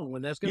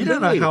 When that's going to You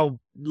don't know how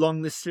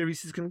long this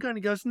series is going to go. And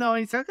he goes, no,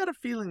 I got a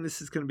feeling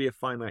this is going to be a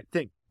finite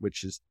thing,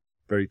 which is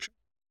very true.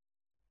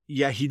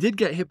 Yeah, he did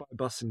get hit by a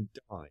bus and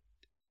died.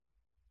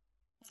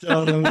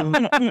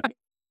 So,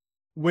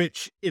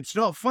 which, it's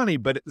not funny,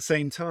 but at the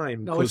same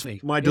time,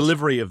 my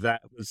delivery of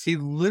that was... He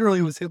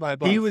literally was hit by a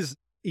bus.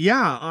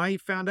 Yeah, I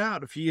found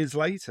out a few years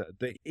later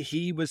that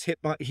he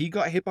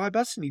got hit by a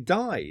bus and he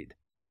died.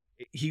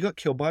 He got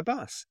killed by a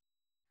bus.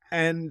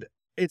 And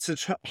it's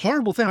a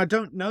horrible thing. I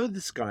don't know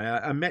this guy.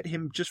 I met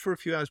him just for a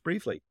few hours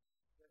briefly.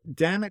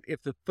 Damn it,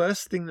 if the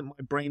first thing that my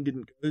brain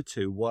didn't go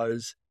to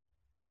was,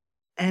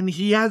 and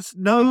he has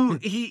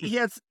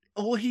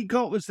all he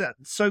got was that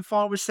so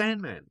far was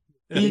Sandman.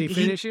 Did he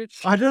finish it?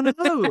 I don't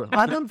know.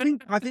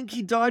 I think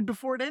he died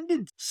before it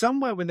ended.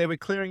 Somewhere when they were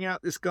clearing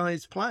out this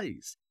guy's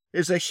plays,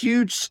 there's a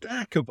huge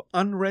stack of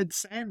unread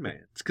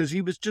Sandmans, because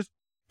he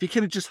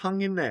could have just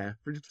hung in there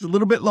for just a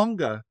little bit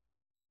longer.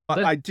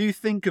 I do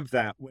think of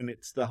that when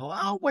it's the whole,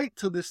 I'll wait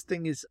till this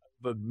thing is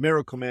over,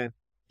 Miracle Man.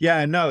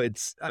 Yeah, no,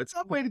 I've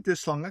waited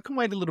this long. I can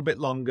wait a little bit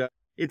longer.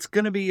 It's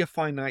going to be a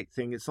finite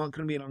thing. It's not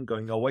going to be an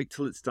ongoing. I'll wait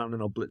till it's done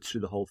and I'll blitz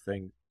through the whole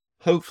thing.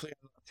 Hopefully,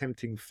 I'm not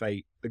tempting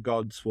fate. The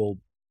gods will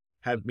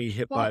have me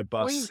hit by a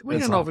bus. We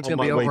don't know if it's going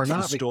to be over or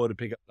not. To the store to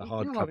pick up the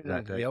hard copy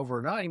that day. Be over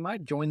or not. He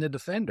might join the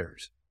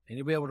Defenders, and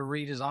he'll be able to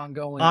read his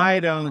ongoing. I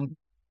don't.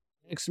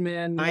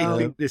 X-Men. I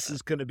think this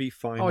is going to be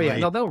fine. Oh yeah,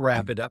 no, they'll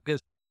wrap it up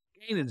because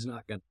Ganon's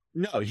not going.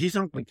 No, he's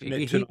not going to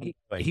commit to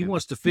it. He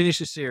wants to finish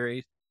the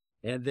series,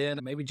 and then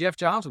maybe Jeff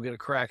Johns will get a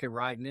crack at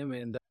writing him,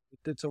 and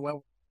did so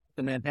well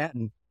in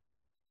Manhattan.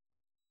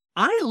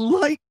 I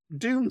like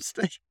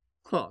Doomsday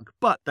Clock,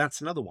 but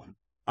that's another one.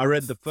 I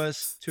read the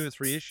first 2 or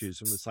 3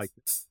 issues and was like,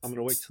 I'm going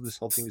to wait till this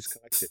whole thing is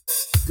collected.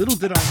 Little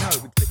did I know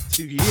it would take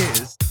 2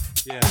 years.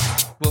 Yeah.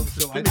 Well,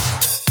 so I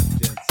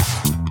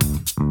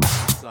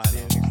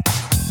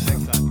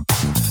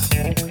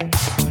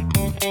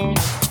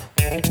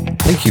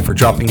Thank you for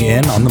dropping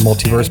in on the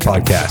Multiverse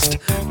Podcast.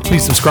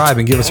 Please subscribe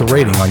and give us a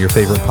rating on your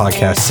favorite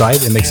podcast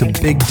site. It makes a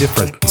big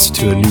difference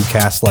to a new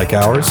cast like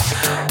ours.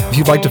 If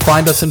you'd like to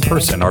find us in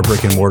person, our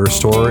brick and mortar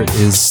store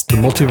is the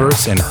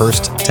Multiverse in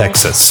Hurst,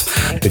 Texas.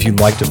 If you'd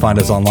like to find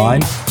us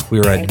online, we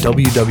are at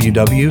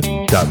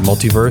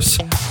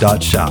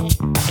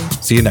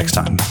www.multiverse.shop. See you next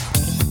time.